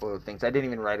a couple of things. I didn't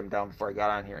even write them down before I got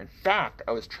on here. In fact,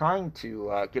 I was trying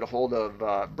to get a hold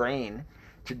of Brain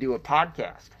to do a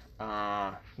podcast.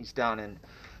 He's down in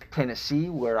Tennessee,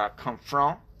 where I come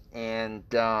from, and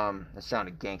that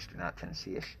sounded gangster, not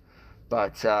Tennessee-ish.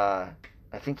 But I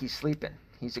think he's sleeping.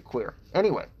 He's a queer.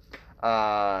 Anyway,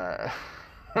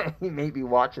 he may be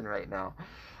watching right now.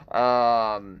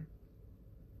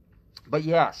 But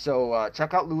yeah, so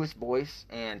check out Lewis Boyce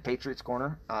and Patriots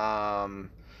Corner.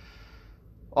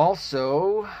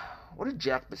 Also, what did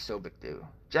Jack Posobiec do?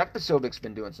 Jack Posobiec's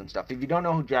been doing some stuff. If you don't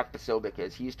know who Jack Posobiec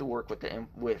is, he used to work with the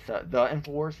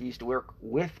Infowars. He used to work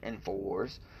with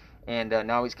Infowars, and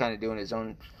now he's kind of doing his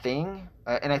own thing.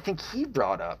 And I think he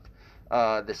brought up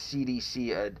the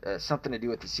CDC, something to do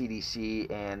with the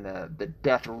CDC and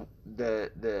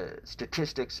the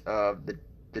statistics of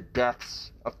the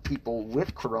deaths of people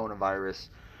with coronavirus,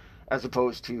 as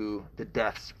opposed to the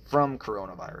deaths from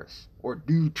coronavirus or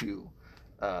due to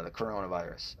the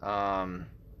coronavirus.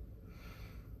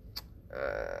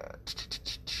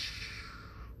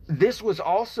 This was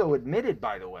also admitted,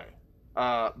 by the way,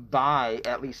 by,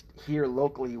 at least here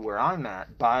locally where I'm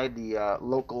at, by the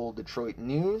local Detroit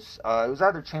news. It was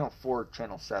either Channel 4 or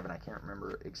Channel 7. I can't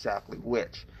remember exactly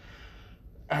which.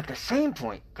 At the same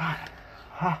point, God,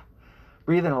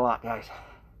 breathing a lot, guys.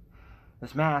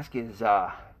 This mask is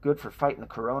good for fighting the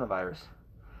coronavirus.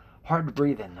 Hard to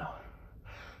breathe in, though.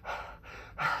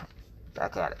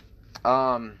 Back at it.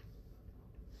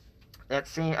 That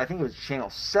same, I think it was Channel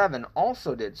 7,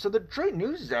 also did. So the Detroit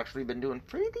News has actually been doing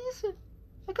pretty decent.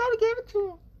 I gotta give it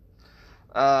to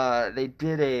them. They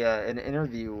did an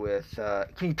interview with,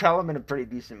 can you tell I'm in a pretty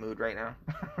decent mood right now?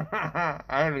 I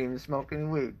haven't even smoked any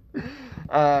weed.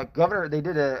 They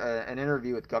did an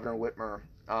interview with Governor Whitmer,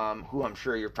 who I'm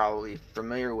sure you're probably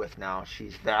familiar with now.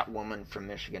 She's that woman from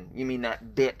Michigan. You mean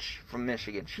that bitch from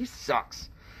Michigan. She sucks.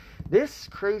 This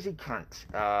crazy cunt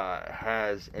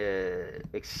has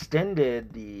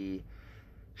extended the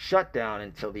shutdown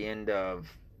until the end of,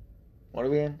 what are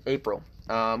we in? April.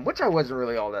 Which I wasn't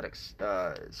really all that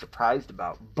surprised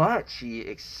about. But she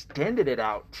extended it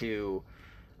out to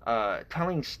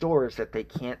telling stores that they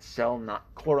can't sell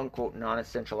quote-unquote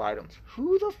non-essential items.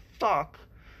 Who the fuck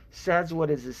says what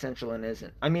is essential and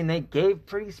isn't? I mean, they gave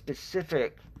pretty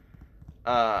specific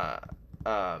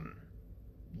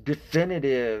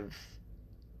definitive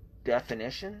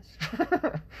definitions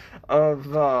of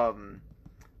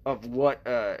what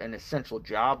an essential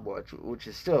job was, which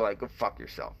is still like, go fuck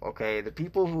yourself, okay? The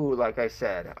people who, like I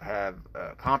said, have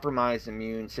compromised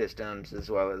immune systems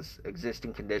as well as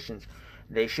existing conditions,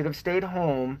 they should have stayed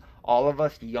home. All of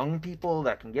us young people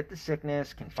that can get the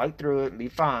sickness, can fight through it and be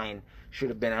fine, should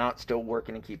have been out still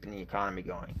working and keeping the economy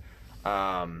going.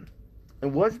 And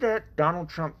was that Donald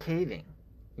Trump caving,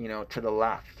 to the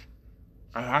left?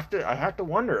 I have to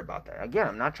wonder about that. Again,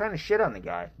 I'm not trying to shit on the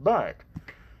guy, but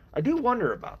I do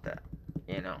wonder about that.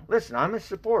 Listen, I'm a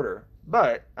supporter,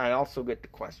 but I also get to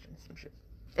question some shit.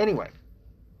 Anyway,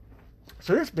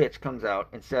 so this bitch comes out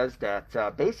and says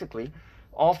that basically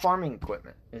all farming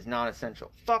equipment is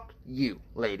non-essential. Fuck you,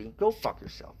 lady. Go fuck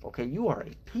yourself, okay? You are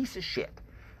a piece of shit.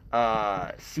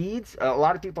 Seeds, a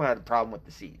lot of people had a problem with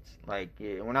the seeds. Like,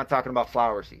 we're not talking about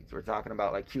flower seeds. We're talking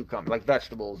about like cucumber, like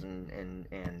vegetables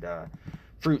and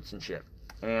fruits and shit.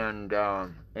 And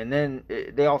then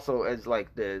they also, as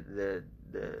like the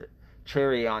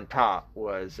cherry on top,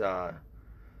 was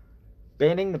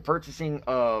banning the purchasing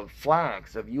of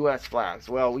flags, of U.S. flags.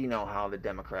 Well, we know how the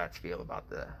Democrats feel about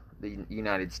the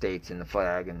United States and the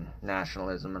flag and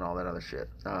nationalism and all that other shit.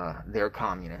 They're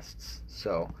communists,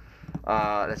 so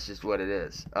that's just what it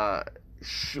is.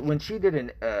 When she did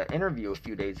an interview a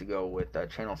few days ago with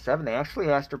Channel 7, they actually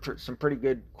asked her some pretty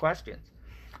good questions.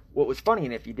 What was funny,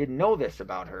 and if you didn't know this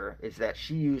about her, is that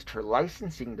she used her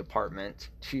licensing department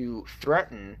to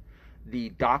threaten the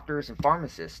doctors and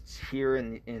pharmacists here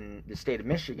in the state of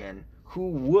Michigan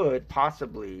who would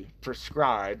possibly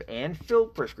prescribe and fill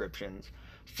prescriptions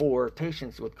for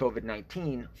patients with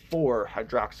COVID-19 for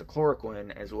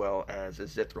hydroxychloroquine as well as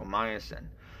azithromycin,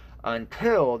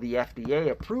 until the FDA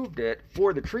approved it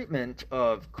for the treatment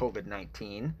of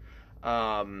COVID-19.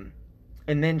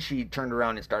 And then she turned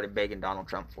around and started begging Donald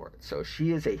Trump for it. So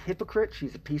she is a hypocrite.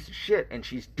 She's a piece of shit. And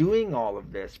she's doing all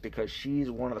of this because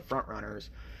she's one of the front runners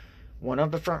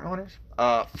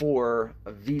for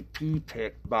a VP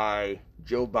pick by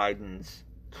Joe Biden's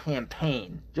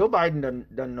campaign. Joe Biden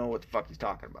doesn't know what the fuck he's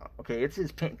talking about. Okay, it's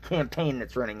his campaign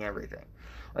that's running everything.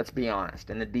 Let's be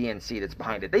honest. And the DNC that's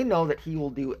behind it. They know that he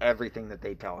will do everything that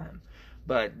they tell him.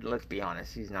 But let's be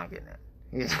honest, he's not getting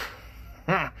it.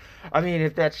 I mean,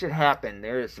 if that shit happened,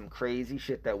 there is some crazy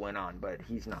shit that went on, but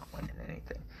he's not winning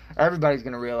anything. Everybody's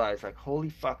going to realize, like, holy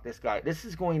fuck, this guy. This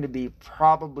is going to be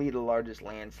probably the largest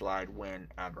landslide win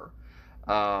ever.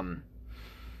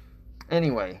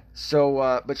 Anyway,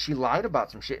 so but she lied about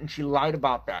some shit, and she lied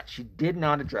about that. She did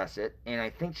not address it, and I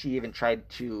think she even tried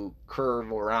to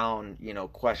curve around,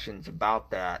 questions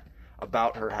about that,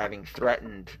 about her having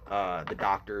threatened the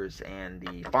doctors and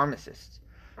the pharmacists,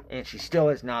 and she still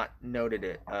has not noted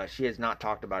it. She has not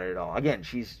talked about it at all. Again,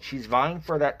 she's vying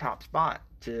for that top spot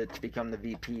to become the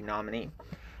VP nominee.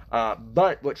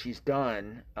 But what she's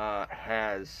done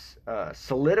has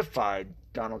solidified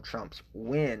Donald Trump's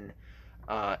win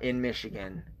in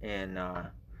Michigan in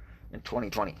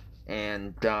 2020,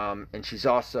 and she's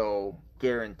also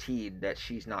guaranteed that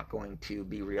she's not going to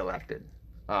be reelected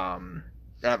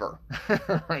ever.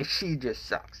 Like, she just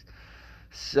sucks.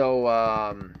 So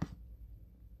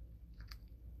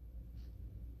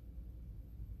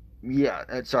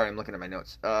yeah, sorry, I'm looking at my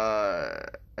notes.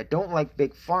 I don't like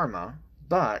big pharma,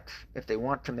 but if they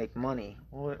want to make money,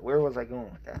 where was I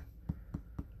going with that?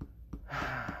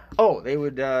 Oh, that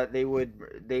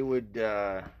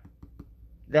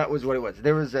was what it was.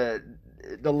 There was the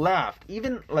left,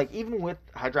 even with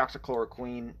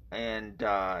hydroxychloroquine and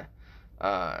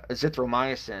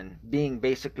azithromycin being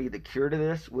basically the cure to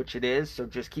this, which it is. So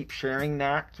just keep sharing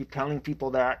that, keep telling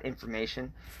people that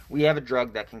information. We have a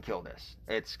drug that can kill this.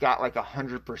 It's got like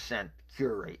 100%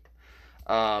 cure rate.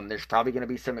 There's probably going to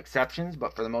be some exceptions,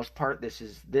 but for the most part, this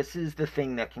is the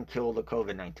thing that can kill the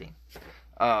COVID-19.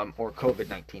 Or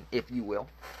COVID-19, if you will.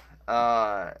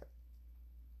 The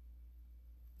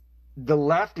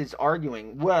left is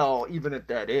arguing, well, even if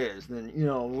that is, then,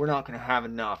 we're not going to have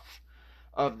enough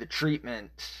of the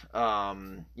treatment,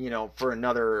 for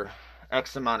another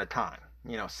X amount of time,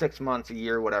 6 months, a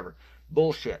year, whatever.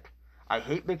 Bullshit. I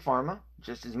hate big pharma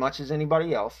just as much as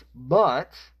anybody else,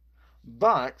 but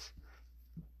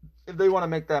if they want to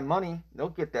make that money, they'll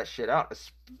get that shit out,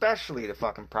 especially the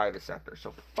fucking private sector.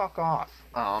 So fuck off,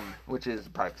 which is the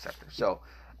private sector. So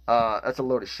that's a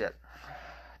load of shit.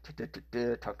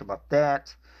 Talked about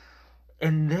that.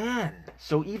 And then,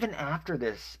 so even after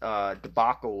this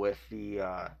debacle with the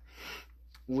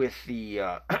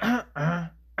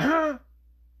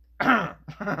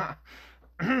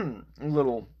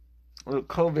little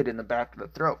COVID in the back of the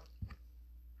throat,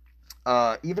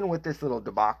 even with this little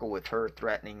debacle with her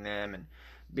threatening them and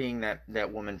being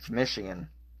that woman from Michigan,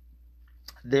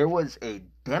 there was a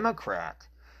Democrat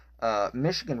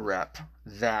Michigan rep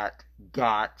that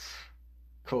got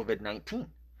COVID-19.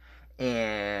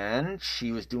 And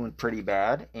she was doing pretty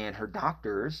bad, and her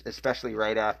doctors, especially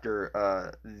right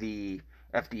after the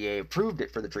FDA approved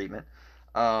it for the treatment,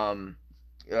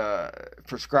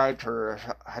 prescribed her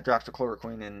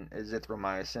hydroxychloroquine and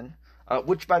azithromycin,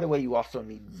 which, by the way, you also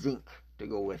need zinc to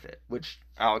go with it, which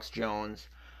Alex Jones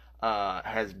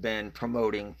has been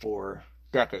promoting for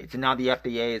decades. And now the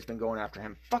FDA has been going after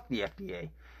him. Fuck the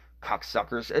FDA.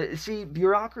 Cocksuckers. See,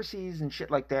 bureaucracies and shit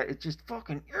like that, it just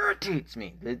fucking irritates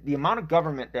me. The amount of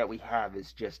government that we have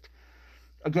is just,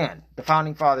 again, the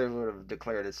founding fathers would have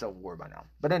declared a civil war by now.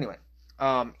 But anyway,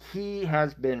 he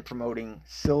has been promoting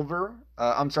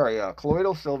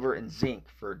colloidal silver and zinc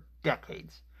for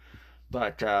decades.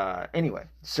 But anyway,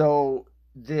 so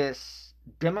this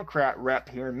Democrat rep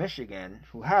here in Michigan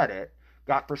who had it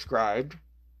got prescribed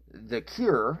the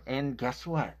cure, and guess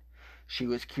what? She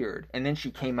was cured. And then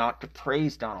she came out to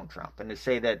praise Donald Trump and to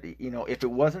say that, if it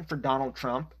wasn't for Donald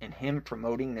Trump and him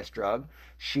promoting this drug,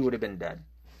 she would have been dead.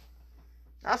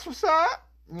 That's what's up.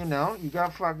 You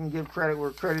gotta fucking give credit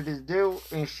where credit is due,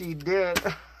 and she did.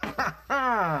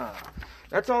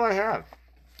 That's all I have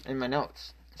in my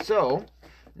notes. So,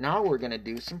 now we're gonna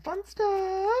do some fun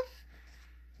stuff.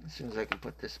 As soon as I can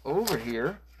put this over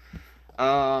here.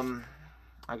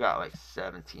 I got like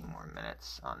 17 more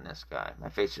minutes on this guy. My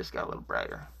face just got a little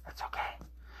brighter. That's okay.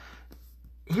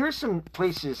 Here's some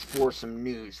places for some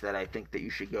news that I think that you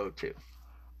should go to.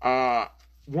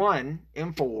 One,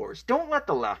 InfoWars. Don't let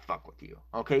the left fuck with you,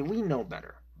 okay? We know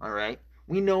better, all right?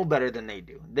 We know better than they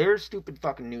do. Their stupid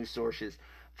fucking news sources,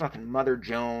 fucking Mother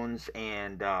Jones,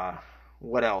 and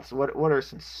what else? What are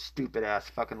some stupid ass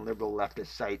fucking liberal leftist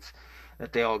sites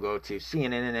that they all go to?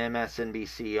 CNN and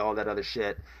MSNBC, all that other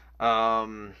shit.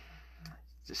 Snopes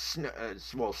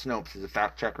is a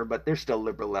fact checker, but they're still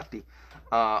liberal lefty.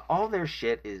 All their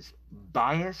shit is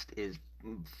biased, is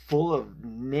full of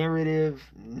narrative,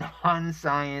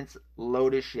 non-science,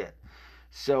 load of shit.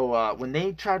 So when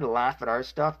they try to laugh at our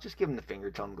stuff, just give them the finger,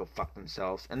 tell them to go fuck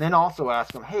themselves, and then also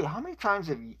ask them, hey, how many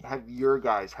times have your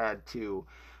guys had to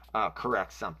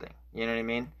correct something? You know what I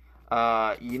mean?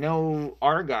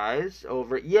 Our guys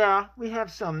over, yeah, we have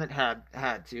some that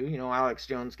had to. Alex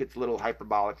Jones gets a little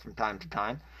hyperbolic from time to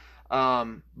time.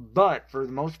 But for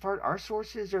the most part, our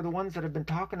sources are the ones that have been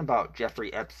talking about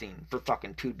Jeffrey Epstein for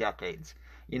fucking 2 decades.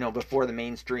 before the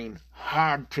mainstream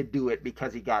had to do it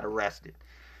because he got arrested.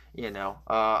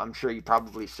 I'm sure you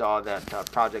probably saw that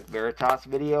Project Veritas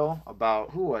video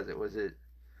about, who was it? Was it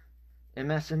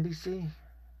MSNBC?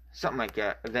 Something like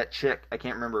that. That chick, I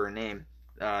can't remember her name,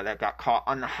 that got caught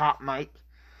on the hot mic,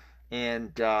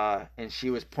 and she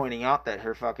was pointing out that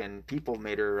her fucking people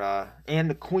made her, and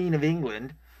the Queen of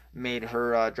England made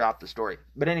her drop the story.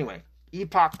 But anyway,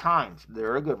 Epoch Times,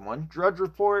 they're a good one. Drudge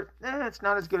Report, it's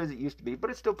not as good as it used to be, but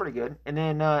it's still pretty good. And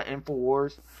then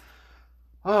Infowars.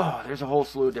 Oh, there's a whole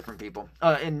slew of different people.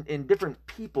 In different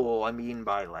people, I mean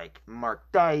by like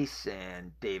Mark Dice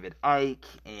and David Icke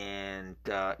and,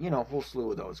 a whole slew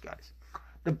of those guys.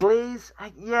 The Blaze,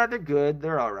 yeah, they're good.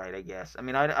 They're all right, I guess. I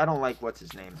mean, I don't like what's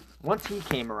his name. Once he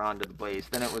came around to the Blaze,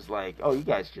 then it was like, oh, you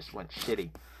guys just went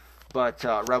shitty. But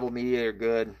Rebel Media are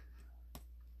good.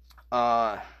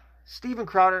 Steven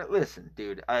Crowder, listen,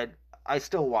 dude, I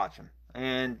still watch him,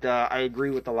 and I agree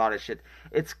with a lot of shit.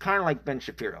 It's kind of like Ben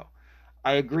Shapiro.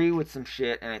 I agree with some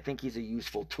shit, and I think he's a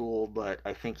useful tool, but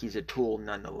I think he's a tool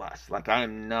nonetheless. Like, I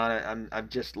am not, I've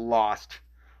just lost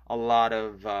a lot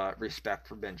of respect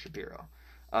for Ben Shapiro.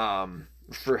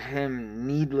 For him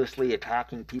needlessly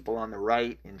attacking people on the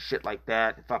right and shit like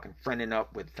that, and fucking friending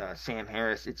up with Sam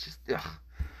Harris, it's just,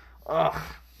 ugh,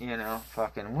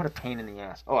 fucking, what a pain in the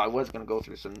ass. Oh, I was going to go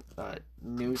through some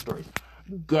news stories.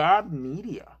 Gab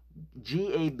Media,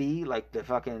 GAB, like the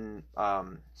fucking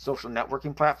social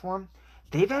networking platform,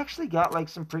 they've actually got like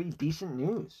some pretty decent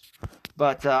news.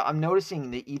 But I'm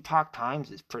noticing the Epoch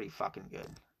Times is pretty fucking good.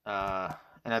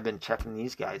 And I've been checking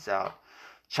these guys out.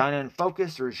 China in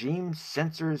Focus, regime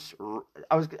censors.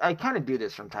 I kind of do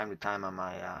this from time to time on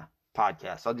my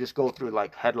podcast. I'll just go through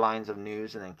like headlines of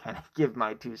news and then kind of give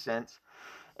my 2 cents.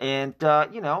 And,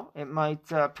 it might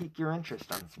pique your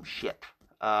interest on some shit.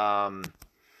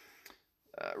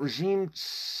 Regime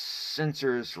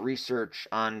censors research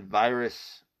on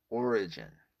virus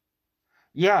origin.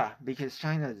 Yeah, because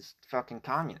China is fucking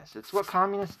communist. It's what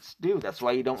communists do. That's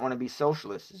why you don't want to be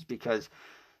socialist, is because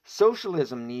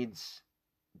socialism needs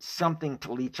something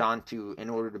to leech onto in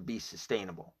order to be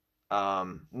sustainable.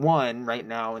 One, right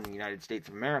now in the United States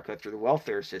of America, through the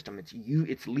welfare system,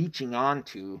 it's leeching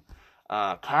onto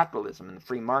capitalism and the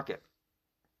free market.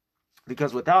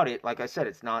 Because without it, like I said,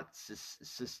 it's not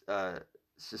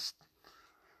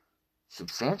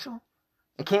substantial.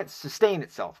 It can't sustain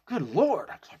itself. Good Lord,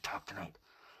 I can't talk tonight.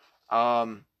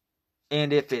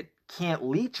 And if it can't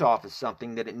leech off of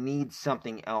something, that it needs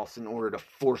something else in order to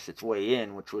force its way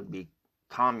in, which would be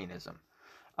communism,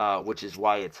 which is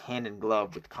why it's hand in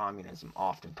glove with communism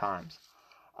oftentimes.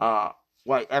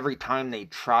 Why every time they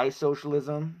try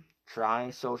socialism,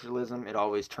 it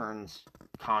always turns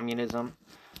communism,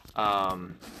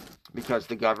 because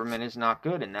the government is not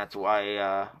good, and that's why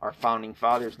our founding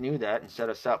fathers knew that and set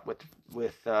us up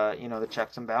with the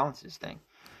checks and balances thing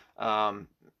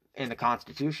in the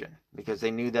Constitution, because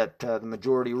they knew that the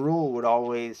majority rule would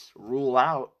always rule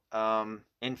out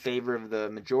in favor of the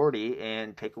majority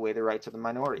and take away the rights of the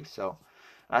minority. So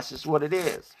that's just what it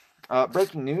is.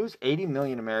 Breaking news, 80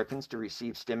 million Americans to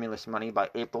receive stimulus money by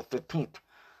April 15th.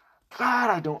 God,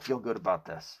 I don't feel good about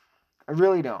this. I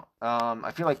really don't.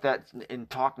 I feel like that's in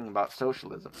talking about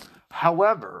socialism.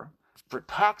 However, for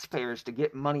taxpayers to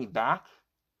get money back,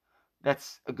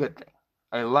 that's a good thing.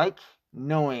 I like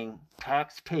knowing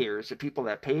taxpayers, the people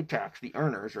that paid tax, the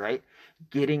earners, right,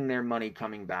 getting their money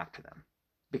coming back to them.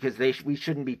 Because we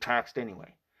shouldn't be taxed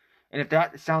anyway. And if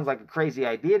that sounds like a crazy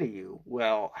idea to you,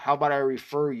 well, how about I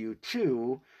refer you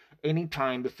to any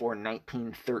time before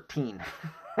 1913?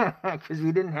 Because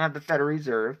we didn't have the Federal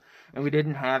Reserve and we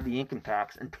didn't have the income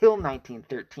tax until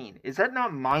 1913. Is that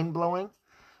not mind-blowing?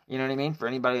 You know what I mean? For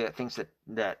anybody that thinks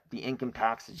that the income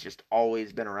tax has just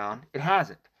always been around. It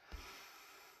hasn't.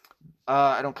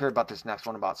 I don't care about this next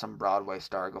one about some Broadway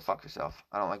star. Go fuck yourself.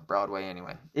 I don't like Broadway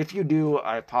anyway. If you do,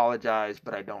 I apologize,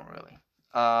 but I don't really.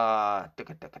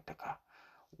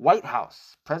 White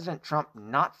House. President Trump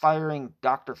not firing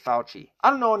Dr. Fauci. I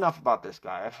don't know enough about this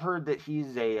guy. I've heard that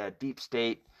he's a deep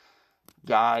state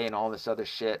guy and all this other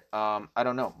shit. I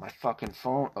don't know. My fucking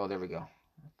phone. Oh, there we go.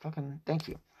 Fucking thank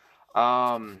you.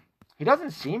 He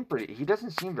doesn't seem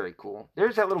very cool.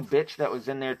 There's that little bitch that was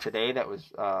in there today that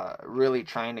was really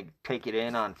trying to take it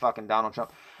in on fucking Donald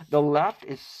Trump. The left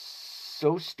is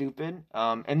so stupid.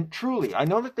 And truly, I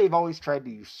know that they've always tried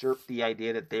to usurp the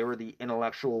idea that they were the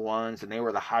intellectual ones and they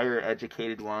were the higher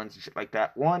educated ones and shit like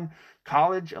that. One,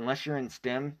 college, unless you're in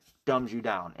STEM, dumbs you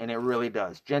down. And it really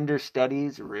does. Gender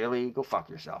studies, really, go fuck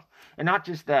yourself. And not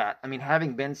just that. I mean,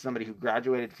 having been somebody who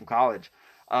graduated from college,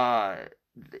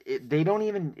 they don't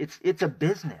even, it's a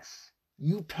business.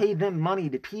 You pay them money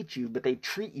to teach you, but they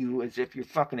treat you as if you're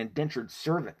fucking indentured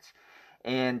servants.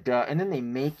 And then they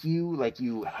make you like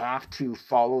you have to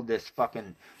follow this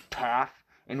fucking path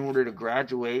in order to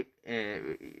graduate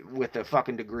with a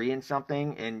fucking degree in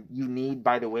something. And you need,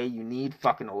 by the way, you need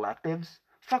fucking electives.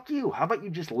 Fuck you. How about you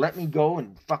just let me go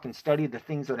and fucking study the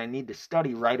things that I need to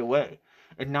study right away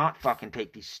and not fucking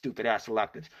take these stupid ass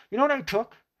electives? You know what I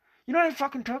took? You know what I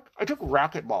fucking took? I took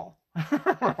racquetball.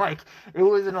 Like, it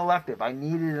was an elective. I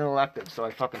needed an elective, so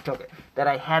I fucking took it. That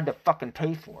I had to fucking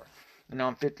pay for. And now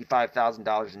I'm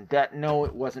 $55,000 in debt. No,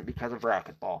 it wasn't because of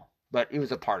racquetball, but it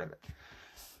was a part of it.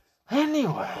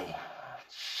 Anyway,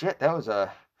 shit, that was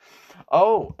a...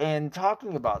 Oh, and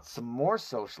talking about some more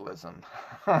socialism.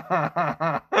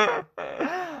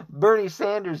 Bernie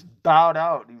Sanders bowed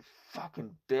out, you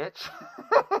fucking bitch.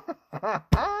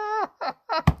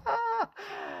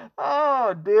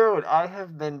 Oh, dude, I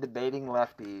have been debating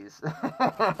lefties.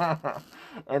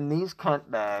 And these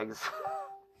cunt bags.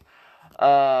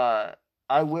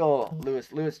 I will.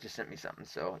 Lewis just sent me something,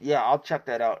 so yeah, I'll check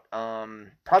that out.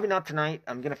 Probably not tonight.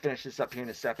 I'm gonna finish this up here in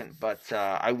a second, but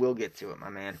I will get to it, my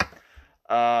man.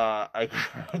 I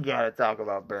gotta talk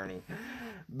about Bernie.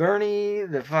 Bernie,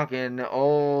 the fucking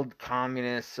old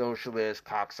communist socialist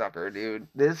cocksucker, dude.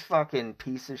 This fucking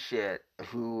piece of shit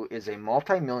who is a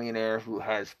multimillionaire who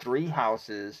has 3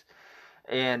 houses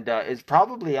and is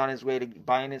probably on his way to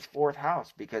buying his 4th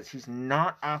house because he's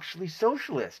not actually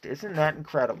socialist. Isn't that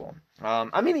incredible?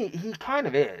 I mean, he kind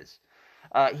of is.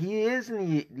 He is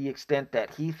in the extent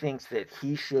that he thinks that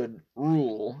he should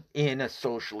rule in a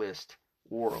socialist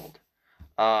world.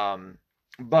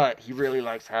 But he really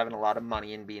likes having a lot of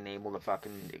money and being able to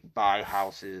fucking buy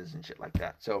houses and shit like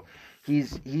that. So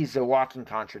he's a walking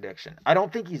contradiction. I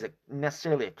don't think he's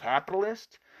necessarily a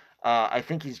capitalist. I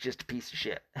think he's just a piece of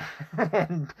shit.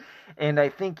 and I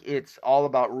think it's all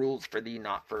about rules for thee,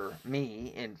 not for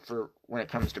me, and for when it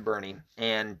comes to Bernie.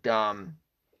 And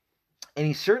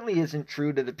he certainly isn't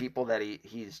true to the people that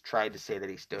he's tried to say that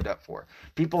he stood up for.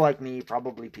 People like me,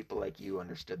 probably people like you,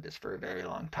 understood this for a very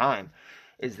long time,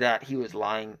 is that he was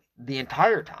lying the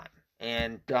entire time.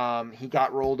 And he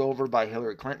got rolled over by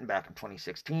Hillary Clinton back in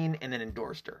 2016 and then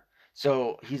endorsed her.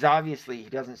 So he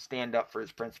doesn't stand up for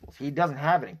his principles. He doesn't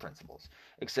have any principles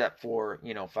except for,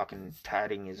 fucking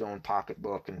padding his own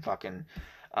pocketbook and fucking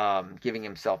giving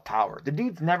himself power. The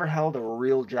dude's never held a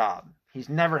real job. He's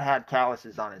never had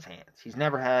calluses on his hands. He's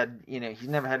never had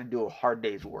to do a hard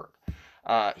day's work.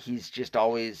 He's just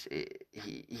always,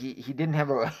 he didn't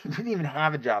even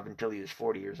have a job until he was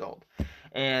 40 years old.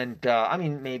 And, I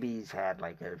mean, maybe he's had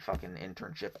like a fucking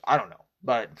internship. I don't know.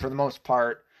 But for the most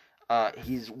part,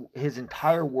 his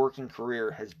entire working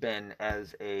career has been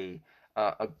as a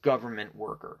government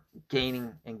worker,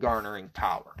 gaining and garnering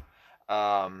power.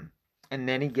 And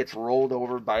then he gets rolled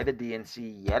over by the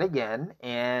DNC yet again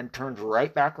and turns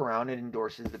right back around and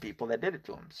endorses the people that did it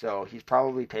to him. So he's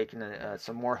probably taking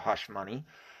some more hush money,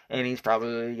 and he's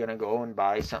probably going to go and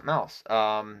buy something else.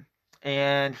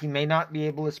 And he may not be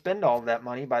able to spend all of that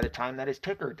money by the time that his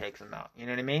ticker takes him out. You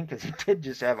know what I mean? Because he did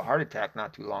just have a heart attack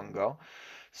not too long ago.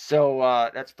 So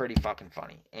that's pretty fucking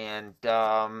funny. And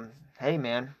hey,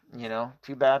 man,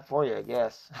 too bad for you, I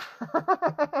guess.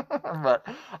 But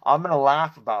I'm gonna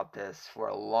laugh about this for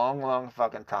a long, long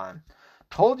fucking time.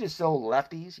 Told you so,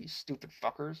 lefties, you stupid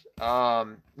fuckers.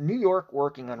 New York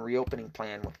working on reopening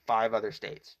plan with 5 other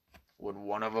states. Would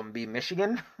one of them be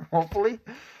Michigan? Hopefully.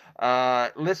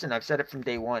 Listen, I've said it from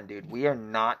day one, dude. We are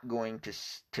not going to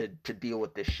deal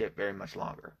with this shit very much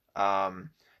longer.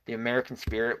 The American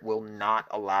spirit will not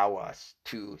allow us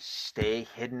to stay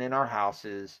hidden in our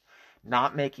houses,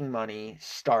 not making money,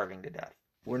 starving to death.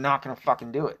 We're not gonna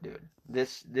fucking do it, dude.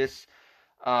 This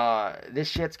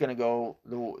shit's gonna go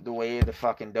the way of the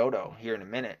fucking dodo here in a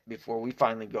minute before we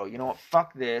finally go, you know what,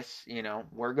 fuck this,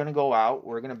 we're gonna go out,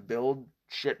 we're gonna build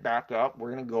shit back up,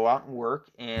 we're gonna go out and work,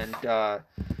 and the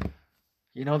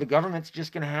government's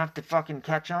just gonna have to fucking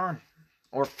catch on.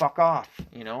 Or fuck off,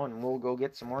 and we'll go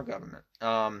get some more government.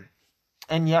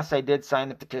 And yes, I did sign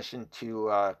the petition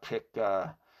to kick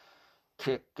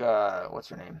what's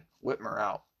her name, Whitmer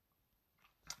out.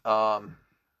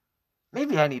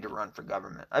 Maybe I need to run for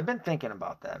government. I've been thinking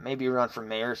about that. Maybe run for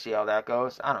mayor, see how that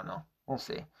goes. I don't know. We'll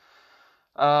see.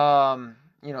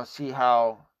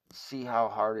 See how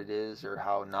hard it is or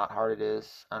how not hard it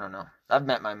is. I don't know. I've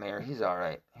met my mayor. He's all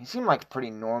right. He seemed like a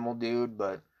pretty normal dude,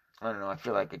 but I don't know, I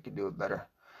feel like I could do it better.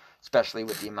 Especially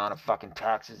with the amount of fucking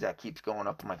taxes that keeps going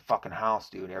up in my fucking house,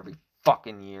 dude, every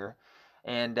fucking year.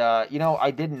 And, I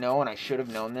didn't know, and I should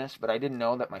have known this, but I didn't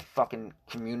know that my fucking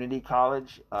community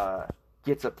college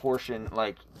gets a portion,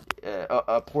 like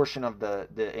a portion of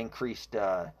the increased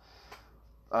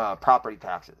property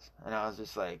taxes. And I was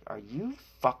just like, are you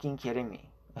fucking kidding me?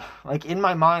 Like, in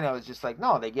my mind, I was just like,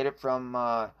 no, they get it from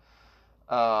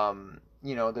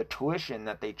the tuition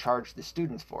that they charge the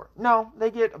students for. No,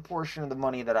 they get a portion of the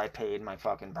money that I paid my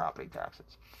fucking property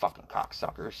taxes. Fucking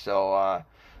cocksuckers. So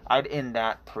I'd end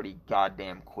that pretty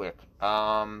goddamn quick.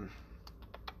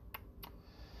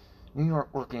 New York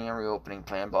working on reopening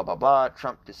plan, blah, blah, blah.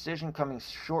 Trump decision coming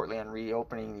shortly on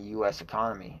reopening the U.S.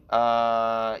 economy.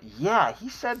 Yeah, he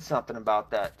said something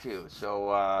about that, too.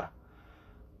 So,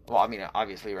 well, I mean,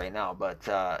 obviously right now,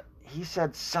 but he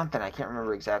said something. I can't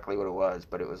remember exactly what it was,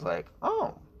 but it was like,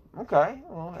 oh, okay.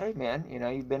 Well, hey, man,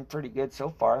 you've been pretty good so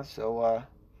far, so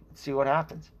let's see what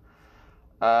happens.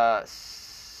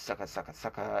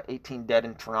 Sucka. 18 dead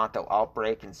in Toronto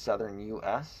outbreak in southern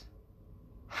U.S.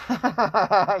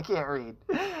 I can't read.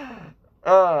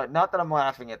 Not that I'm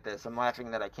laughing at this. I'm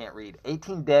laughing that I can't read.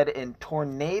 18 dead in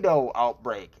tornado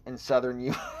outbreak in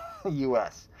southern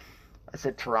U.S. I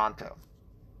said Toronto.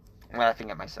 I'm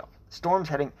laughing at myself. Storms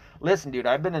heading. Listen, dude,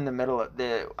 I've been in the middle of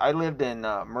I lived in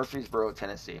Murfreesboro,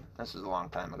 Tennessee. This was a long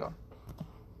time ago.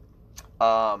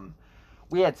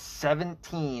 We had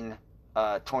 17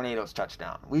 tornadoes touch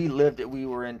down. We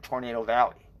were in Tornado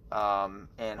Valley.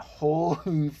 And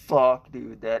holy fuck,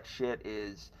 dude, that shit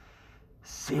is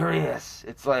serious.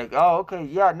 It's like, oh, okay,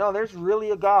 yeah, no, there's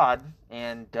really a God,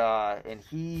 and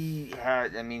he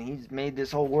had, I mean, he's made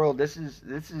this whole world. This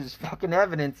is fucking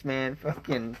evidence, man.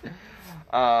 Fucking,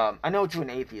 I know to an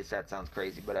atheist that sounds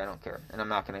crazy, but I don't care, and I'm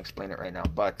not gonna explain it right now.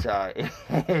 But it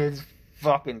is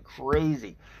fucking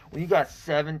crazy when you got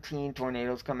 17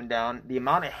 tornadoes coming down. The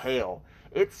amount of hail,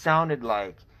 it sounded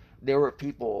like there were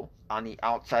people on the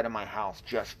outside of my house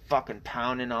just fucking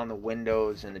pounding on the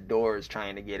windows and the doors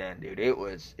trying to get in, dude. It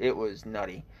was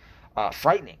nutty.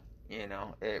 Frightening,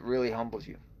 it really humbles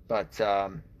you. But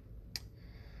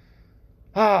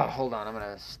hold on, I'm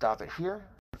gonna stop it here.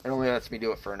 It only lets me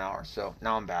do it for an hour, so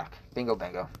now I'm back. Bingo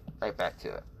bango. Right back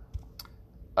to it.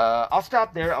 I'll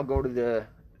stop there. I'll go to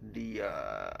the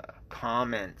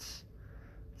comments.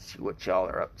 See what y'all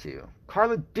are up to.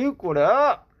 Carla Duke, what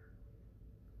up?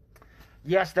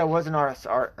 Yes, that was an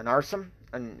arson.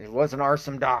 And it was an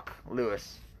arson, Doc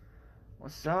Lewis.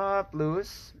 What's up,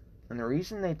 Lewis? And the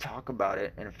reason they talk about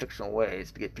it in a fictional way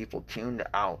is to get people tuned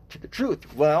out to the truth.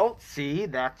 Well, see,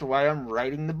 that's why I'm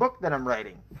writing the book that I'm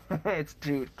writing. It's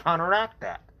to counteract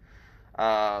that.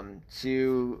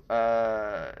 To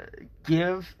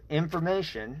give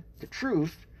information, the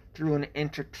truth, through an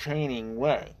entertaining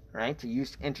way, right? To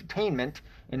use entertainment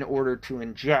in order to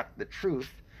inject the truth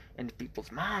into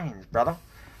people's minds, brother.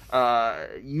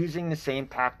 Using the same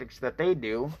tactics that they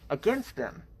do against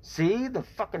them. See the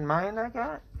fucking mind I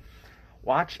got?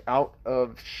 Watch Out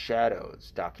of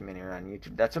Shadows documentary on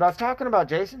YouTube. That's what I was talking about,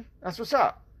 Jason. That's what's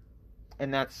up.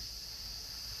 And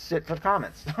that's it for the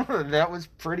comments. That was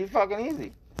pretty fucking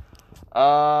easy.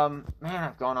 Man,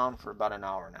 I've gone on for about an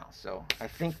hour now, so I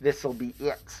think this will be it.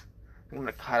 I think I'm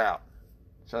gonna cut out.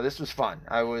 So this was fun.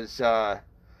 I was, yeah.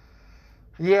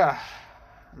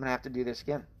 I'm gonna have to do this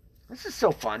again. This is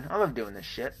so fun. I love doing this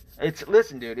shit.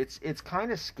 Listen, dude, it's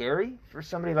kind of scary for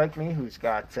somebody like me who's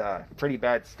got pretty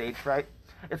bad stage fright.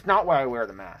 It's not why I wear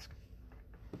the mask.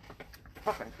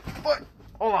 Fucking foot.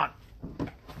 Hold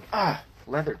on.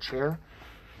 Leather chair,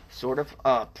 sort of.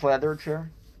 Pleather chair.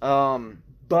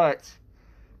 But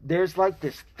there's like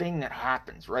this thing that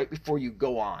happens right before you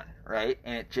go on, right?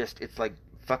 And it's like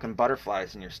fucking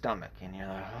butterflies in your stomach, and you're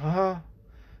like, oh.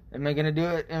 Am I gonna do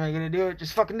it? Am I gonna do it?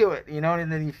 Just fucking do it, And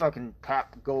then you fucking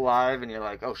tap go live, and you're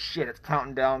like, oh shit, it's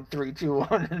counting down 3, 2,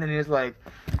 1, and then it's like,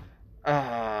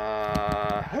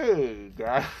 hey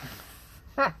guys.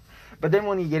 But then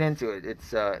when you get into it,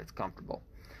 it's comfortable.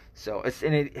 So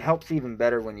and it helps even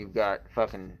better when you've got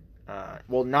fucking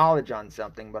knowledge on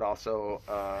something, but also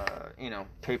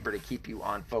paper to keep you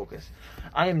on focus.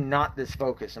 I am not this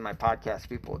focused, and my podcast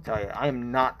people will tell you, I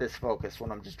am not this focused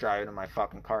when I'm just driving in my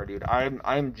fucking car, dude.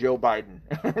 I'm Joe Biden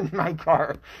in my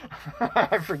car.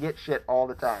 I forget shit all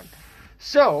the time.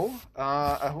 So,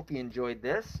 I hope you enjoyed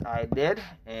this. I did.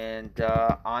 And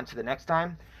on to the next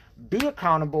time. Be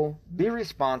accountable. Be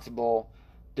responsible.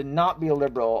 Do not be a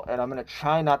liberal, and I'm going to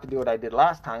try not to do what I did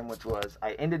last time, which was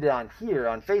I ended it on here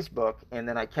on Facebook, and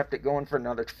then I kept it going for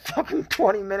another fucking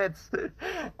 20 minutes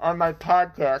on my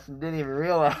podcast and didn't even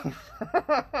realize.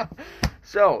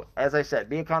 So, as I said,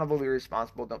 be accountable, be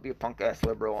responsible, don't be a punk-ass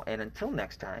liberal, and until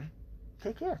next time,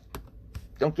 take care.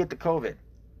 Don't get the COVID.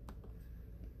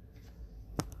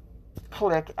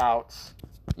 Click outs.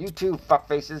 You too,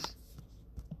 fuckfaces.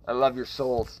 I love your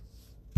souls.